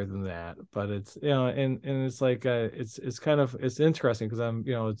probably higher than that, but it's, and it's like it's kind of, it's interesting because I'm,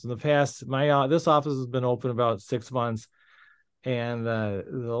 it's in the past, my this office has been open about 6 months, and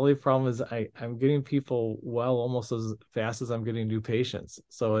the only problem is I'm getting people well almost as fast as I'm getting new patients.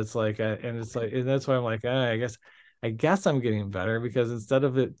 So it's like and it's like, and that's why I'm like, I guess I'm getting better, because instead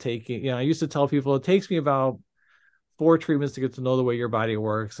of it taking, I used to tell people it takes me about 4 treatments to get to know the way your body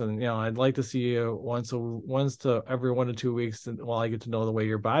works, and I'd like to see you once to every 1 to 2 weeks while I get to know the way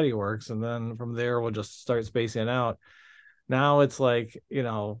your body works, and then from there we'll just start spacing out. Now it's like,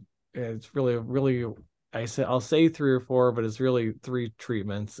 it's really, I'll say 3 or 4, but it's really 3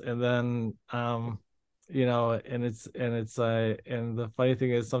 treatments, and then and the funny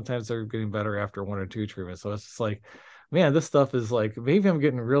thing is sometimes they're getting better after 1 or 2 treatments. So it's just like, man, this stuff is like, maybe I'm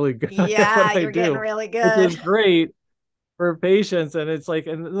getting really good at Yeah, what I you're getting do, really which good. is great for patients. And it's like,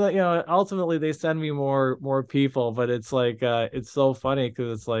 and ultimately they send me more people, but it's like it's so funny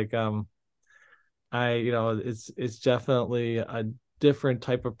because it's like it's definitely a different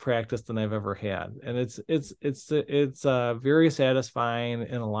type of practice than I've ever had, and it's very satisfying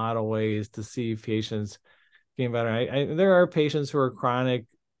in a lot of ways to see patients getting better. There are patients who are chronic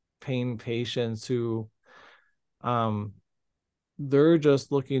pain patients who um they're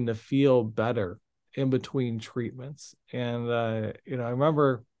just looking to feel better in between treatments. And I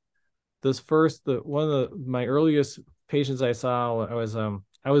remember this first the one of my earliest patients I saw, I was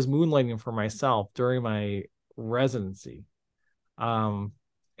moonlighting for myself during my residency um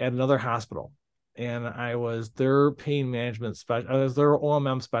at another hospital, and I was their pain management special. I was their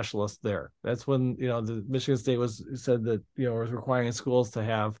OMM specialist there. That's when the Michigan State was said that was requiring schools to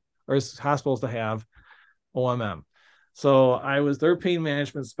have, or hospitals to have, OMM. So I was their pain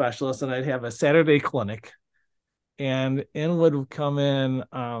management specialist, and I'd have a Saturday clinic, and in would come in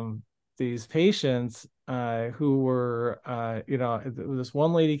these patients who were, this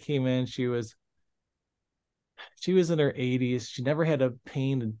one lady came in. She was in her 80s. She never had a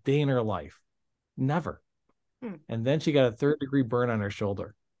pain a day in her life, never. Hmm. And then she got a third-degree burn on her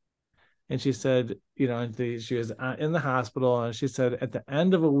shoulder. And she said, she was in the hospital, and she said at the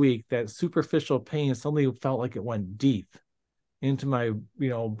end of a week, that superficial pain suddenly felt like it went deep into my,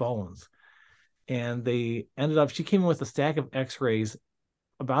 bones. And they ended up, she came in with a stack of x-rays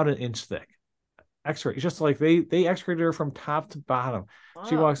about an inch thick. X-rays, just like they x-rayed her from top to bottom.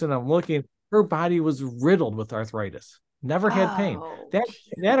 She Oh, walks in, I'm looking, her body was riddled with arthritis, never had pain. oh,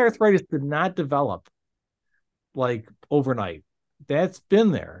 That arthritis did not develop like overnight. That's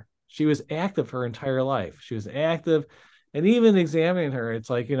been there. She was active her entire life. She was active. And even examining her, it's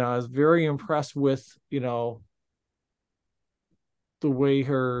like, I was very impressed with, the way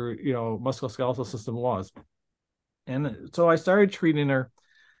her, musculoskeletal system was. And so I started treating her,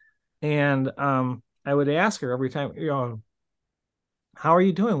 and I would ask her every time, how are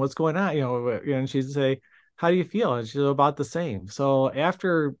you doing? What's going on? And she'd say, how do you feel? And she's about the same. So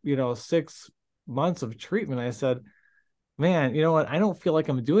after, 6 months of treatment, I said, man, you know what? I don't feel like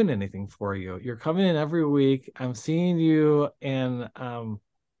I'm doing anything for you. You're coming in every week. I'm seeing you, and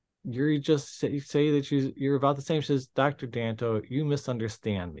you're just say that you're about the same. She says, Dr. Danto, you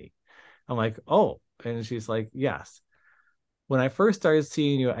misunderstand me. I'm like, oh, and she's like, yes. When I first started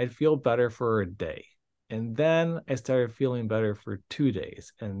seeing you, I'd feel better for a day. And then I started feeling better for 2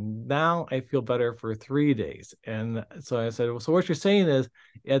 days. And now I feel better for 3 days. And so I said, well, so what you're saying is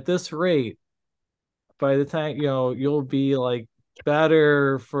at this rate, by the time, you'll be like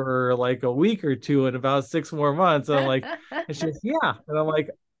better for like a week or two in about 6 more months. And I'm like, and she's, yeah. And I'm like,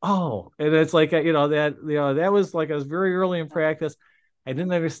 oh, and it's like, that was like, I was very early in practice. I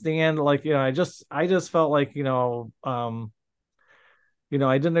didn't understand, like, I just felt like,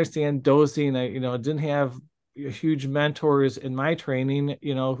 I didn't understand dosing. I, didn't have huge mentors in my training,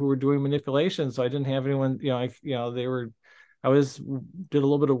 who were doing manipulation. So I didn't have anyone, I did a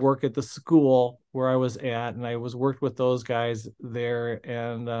little bit of work at the school where I was at, and I was worked with those guys there.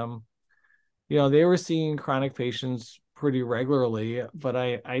 And, they were seeing chronic patients pretty regularly, but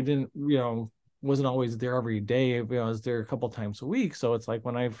I didn't, wasn't always there every day. I was there a couple times a week. So it's like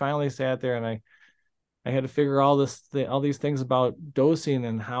when I finally sat there and I had to figure all these things about dosing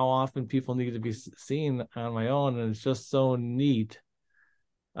and how often people need to be seen on my own, and it's just so neat.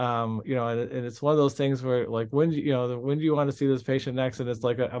 And it's one of those things where, like, when do you want to see this patient next? And it's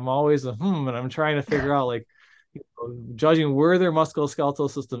like I'm always and I'm trying to figure out, like, judging where their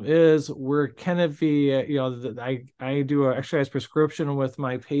musculoskeletal system is, where can it be. I do an exercise prescription with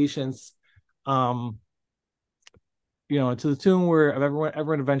my patients. To the tune where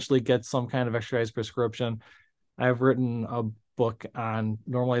everyone eventually gets some kind of exercise prescription. I've written a book on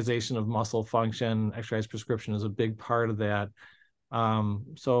normalization of muscle function. Exercise prescription is a big part of that.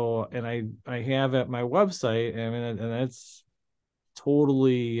 So, and I have at my website, I mean, and it's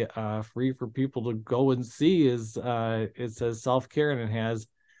totally free for people to go and see, is it says self-care, and it has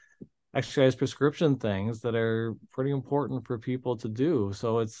exercise prescription things that are pretty important for people to do.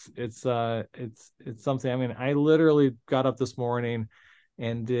 So it's something. I mean, I literally got up this morning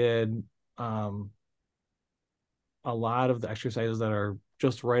and did a lot of the exercises that are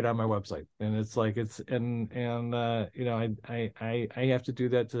just right on my website. And it's like I have to do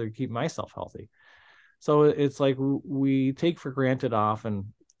that to keep myself healthy. So it's like we take for granted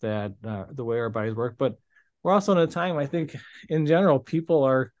often that the way our bodies work, but we're also in a time, I think, in general, people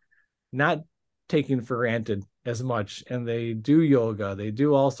are not taking for granted as much, and they do yoga, they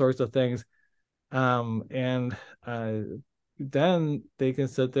do all sorts of things. And then they can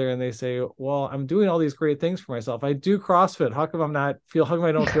sit there and they say, well, I'm doing all these great things for myself. I do CrossFit. How come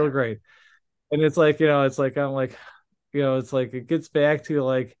I don't feel great? And it's like, it's like, I'm like, it's like, it gets back to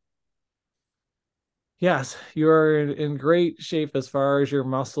like, yes, you're in great shape as far as your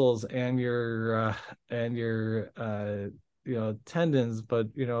muscles and your tendons, but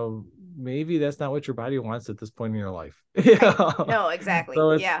maybe that's not what your body wants at this point in your life. Right. No, exactly.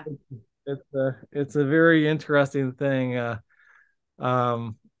 So Yeah. it's a very interesting thing.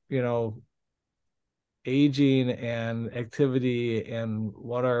 Um, you know, Aging and activity and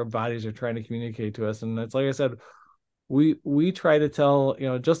what our bodies are trying to communicate to us. And it's like I said, we try to tell,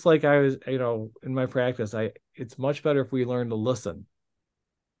 just like I was, in my practice, it's much better if we learn to listen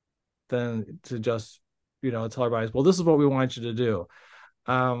than to just, tell our bodies, well, this is what we want you to do.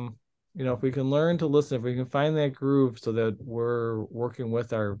 If we can learn to listen, if we can find that groove so that we're working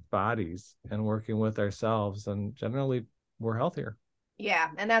with our bodies and working with ourselves, and generally we're healthier. Yeah,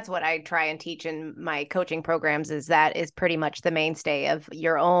 and that's what I try and teach in my coaching programs, is that is pretty much the mainstay of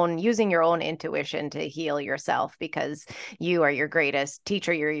using your own intuition to heal yourself, because you are your greatest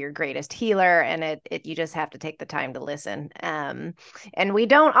teacher, you're your greatest healer, and you just have to take the time to listen. And we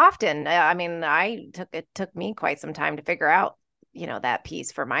don't often. I mean, it took me quite some time to figure out, that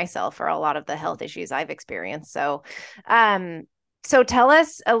piece for myself for a lot of the health issues I've experienced. So tell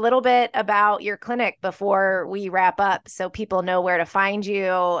us a little bit about your clinic before we wrap up, so people know where to find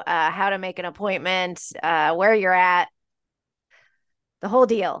you, how to make an appointment, where you're at, the whole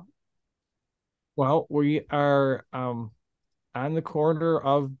deal. Well, we are on the corner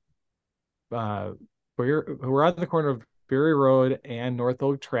of uh we're on the corner of Berry Road and North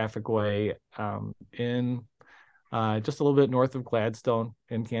Oak Traffic Way, in just a little bit north of Gladstone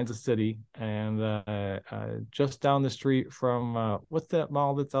in Kansas City, and just down the street from what's that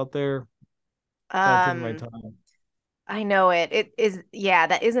mall that's out there? It's on the tip of my Um, tongue. I know it. It is, yeah,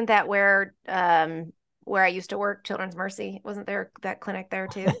 that isn't that where I used to work, Children's Mercy. Wasn't there that clinic there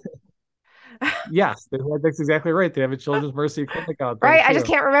too? Yes, that's exactly right. They have a Children's Mercy clinic out there Right? I just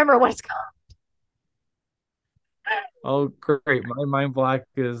too. can't remember what it's called. Oh, great. My mind block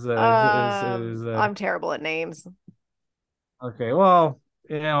is I'm terrible at names. okay. Well,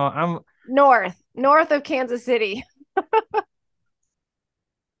 I'm North of Kansas City.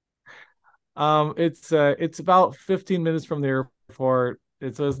 it's about 15 minutes from the airport.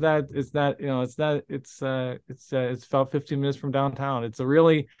 It's not, it's about 15 minutes from downtown. It's a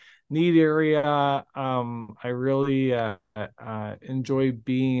really neat area. I really enjoy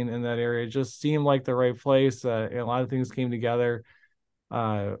being in that area. It just seemed like the right place. A lot of things came together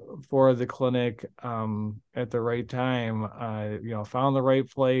uh for the clinic at the right time. Found the right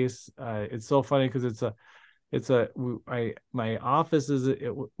place. It's so funny because it's a I my office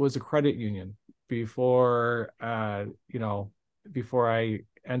was a credit union before before I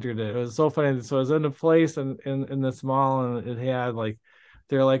entered it. It was so funny. So I was in a place in this mall, and it had like,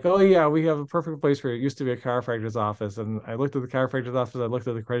 they're like, oh yeah, we have a perfect place for you. It used to be a chiropractor's office. And I looked at the chiropractor's office, I looked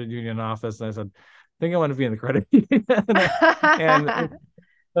at the credit union office, and I said, I think I want to be in the credit union. And it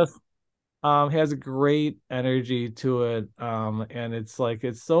just has a great energy to it. And it's like,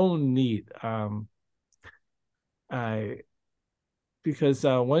 it's so neat. I Because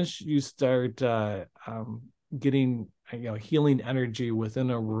once you start getting healing energy within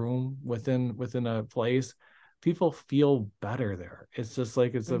a room, within a place, people feel better there. It's just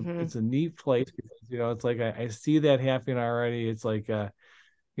like, Hmm. it's a neat place, because it's like I see that happening already. It's like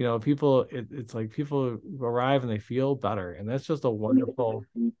it's like people arrive and they feel better, and that's just a wonderful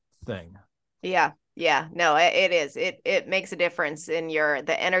thing. Yeah. Yeah. No, it is. It makes a difference in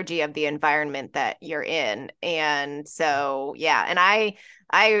the energy of the environment that you're in. And so, yeah, and I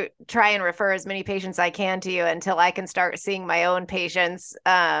try and refer as many patients I can to you until I can start seeing my own patients.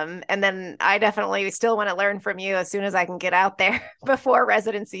 And then I definitely still want to learn from you as soon as I can get out there before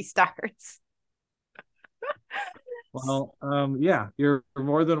residency starts. Well, yeah, you're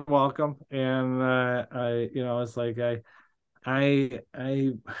more than welcome. And it's like I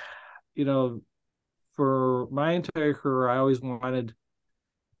you know for my entire career, I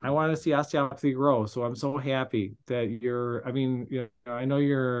want to see osteopathy grow. So I'm so happy that I mean, I know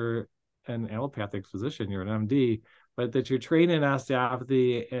you're an allopathic physician, you're an MD, but that you're trained in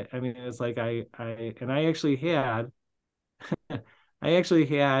osteopathy. I mean, it's like I actually had,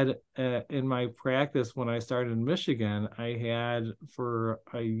 in my practice when I started in Michigan, I had for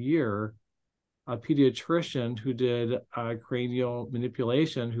a year a pediatrician who did cranial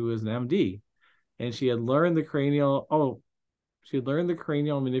manipulation, who was an MD, and she had learned the cranial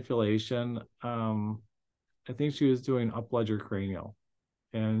manipulation. I think she was doing upledger cranial.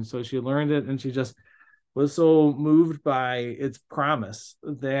 And so she learned it, and she just was so moved by its promise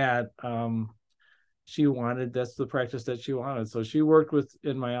that that's the practice that she wanted. So she worked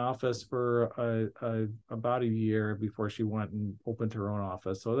in my office for about a year before she went and opened her own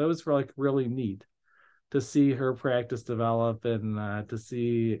office. So that was like really neat to see her practice develop, and to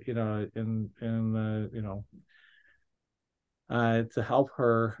see, to help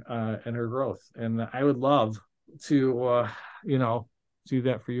her in her growth. And I would love to, you know, do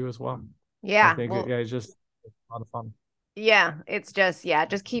that for you as well. I Yeah. think Well, it's just a lot of fun. yeah, it's just, yeah,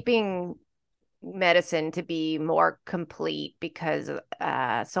 just keeping medicine to be more complete because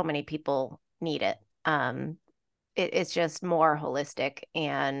so many people need it. It's just more holistic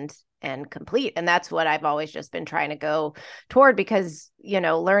and complete, and that's what I've always just been trying to go toward, because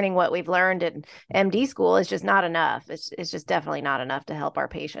learning what we've learned in MD school is just not enough. It's just definitely not enough to help our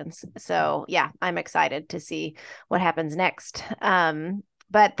patients. So yeah, I'm excited to see what happens next.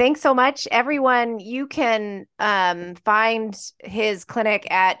 But thanks so much, everyone. You can find his clinic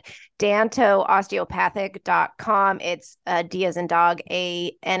at dantoosteopathic.com. It's D as in dog,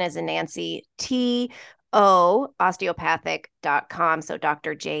 A, N as in Nancy, T, osteopathic.com. So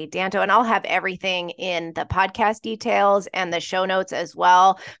Dr. J Danto. And I'll have everything in the podcast details and the show notes as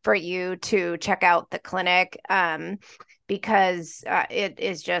well for you to check out the clinic. Because it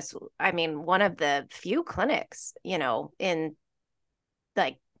is just, I mean, one of the few clinics,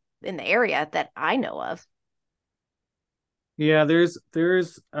 like in the area that I know of. Yeah, I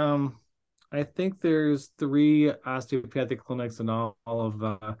think there's three osteopathic clinics in all of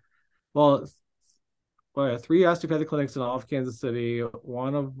well, three osteopathic clinics in all of Kansas City,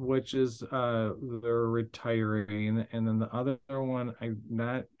 one of which is they're retiring, and then the other one I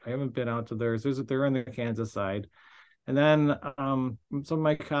haven't been out to theirs. They're on the Kansas side. And then some of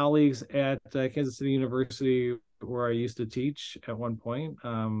my colleagues at Kansas City University, where I used to teach at one point,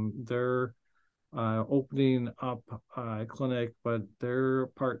 they're opening up a clinic, but they're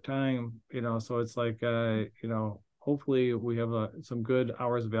part time. So it's like, hopefully we have some good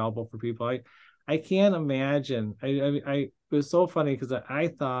hours available for people. I can't imagine. It was so funny because I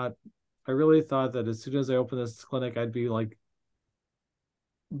thought really thought that as soon as I opened this clinic, I'd be like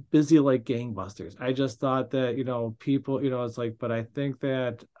busy like gangbusters. I just thought that, people, it's like, but I think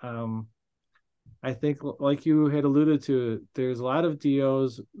that, I think like you had alluded to, there's a lot of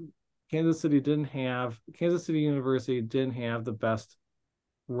DOs. Kansas City University didn't have the best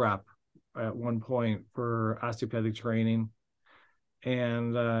rep at one point for osteopathic training.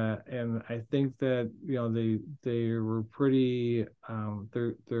 And I think that they were pretty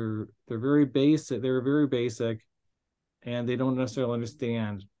they're very basic. They were very basic, and they don't necessarily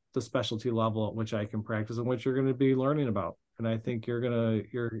understand the specialty level at which I can practice and what you're going to be learning about. And I think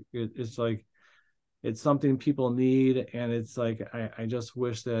it's like it's something people need, and it's like I just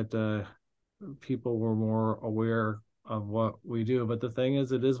wish that people were more aware of what we do. But the thing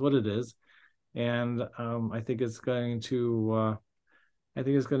is, it is what it is, and I think it's going to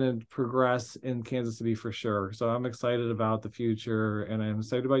progress in Kansas City for sure. So I'm excited about the future, and I'm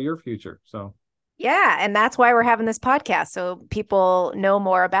excited about your future. So Yeah, and that's why we're having this podcast, so people know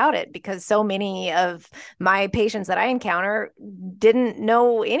more about it, because so many of my patients that I encounter didn't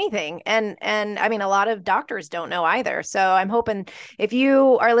know anything. And I mean, a lot of doctors don't know either. So I'm hoping if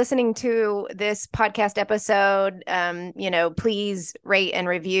you are listening to this podcast episode, please rate and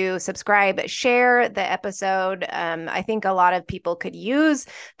review, subscribe, share the episode. I think a lot of people could use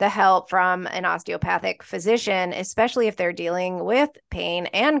the help from an osteopathic physician, especially if they're dealing with pain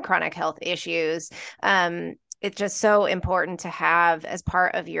and chronic health issues. It's just so important to have as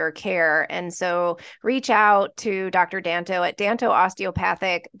part of your care. And so reach out to Dr. Danto at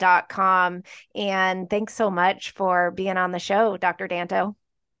dantoosteopathic.com. And thanks so much for being on the show, Dr. Danto.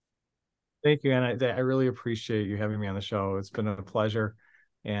 thank you, and I really appreciate you having me on the show. It's been a pleasure,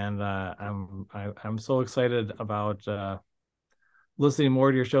 and I'm so excited about listening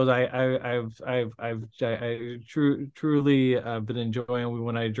more to your shows. Truly been enjoying.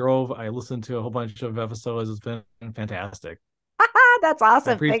 When I drove, I listened to a whole bunch of episodes. It's been fantastic. That's I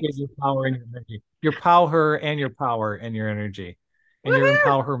awesome. appreciate Thanks. your power and your energy, your power and your power and your energy, and your Woohoo!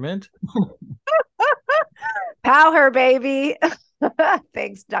 empowerment. Pow her, baby.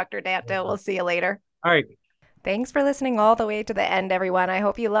 Thanks, Dr. Danto. We'll see you later. All right. Thanks for listening all the way to the end, everyone. I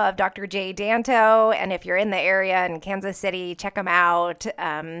hope you love Dr. J. Danto. And if you're in the area in Kansas City, check him out.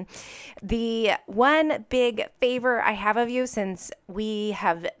 The one big favor I have of you, since we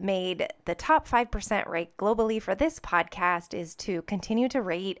have made the top 5% rate globally for this podcast, is to continue to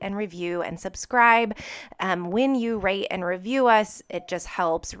rate and review and subscribe. When you rate and review us, it just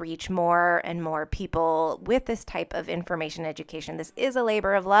helps reach more and more people with this type of information education. This is a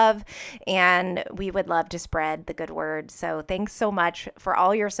labor of love, and we would love to spread the good word. So thanks so much for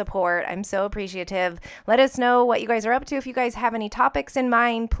all your support. I'm so appreciative. Let us know what you guys are up to. If you guys have any topics in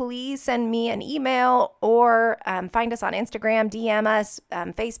mind, please send me an email or find us on Instagram, DM us,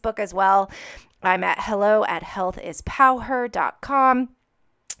 Facebook as well. I'm at hello@healthispowher.com.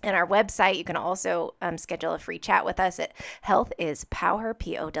 And our website, you can also schedule a free chat with us at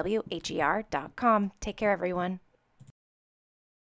healthispowher.com. Take care, everyone.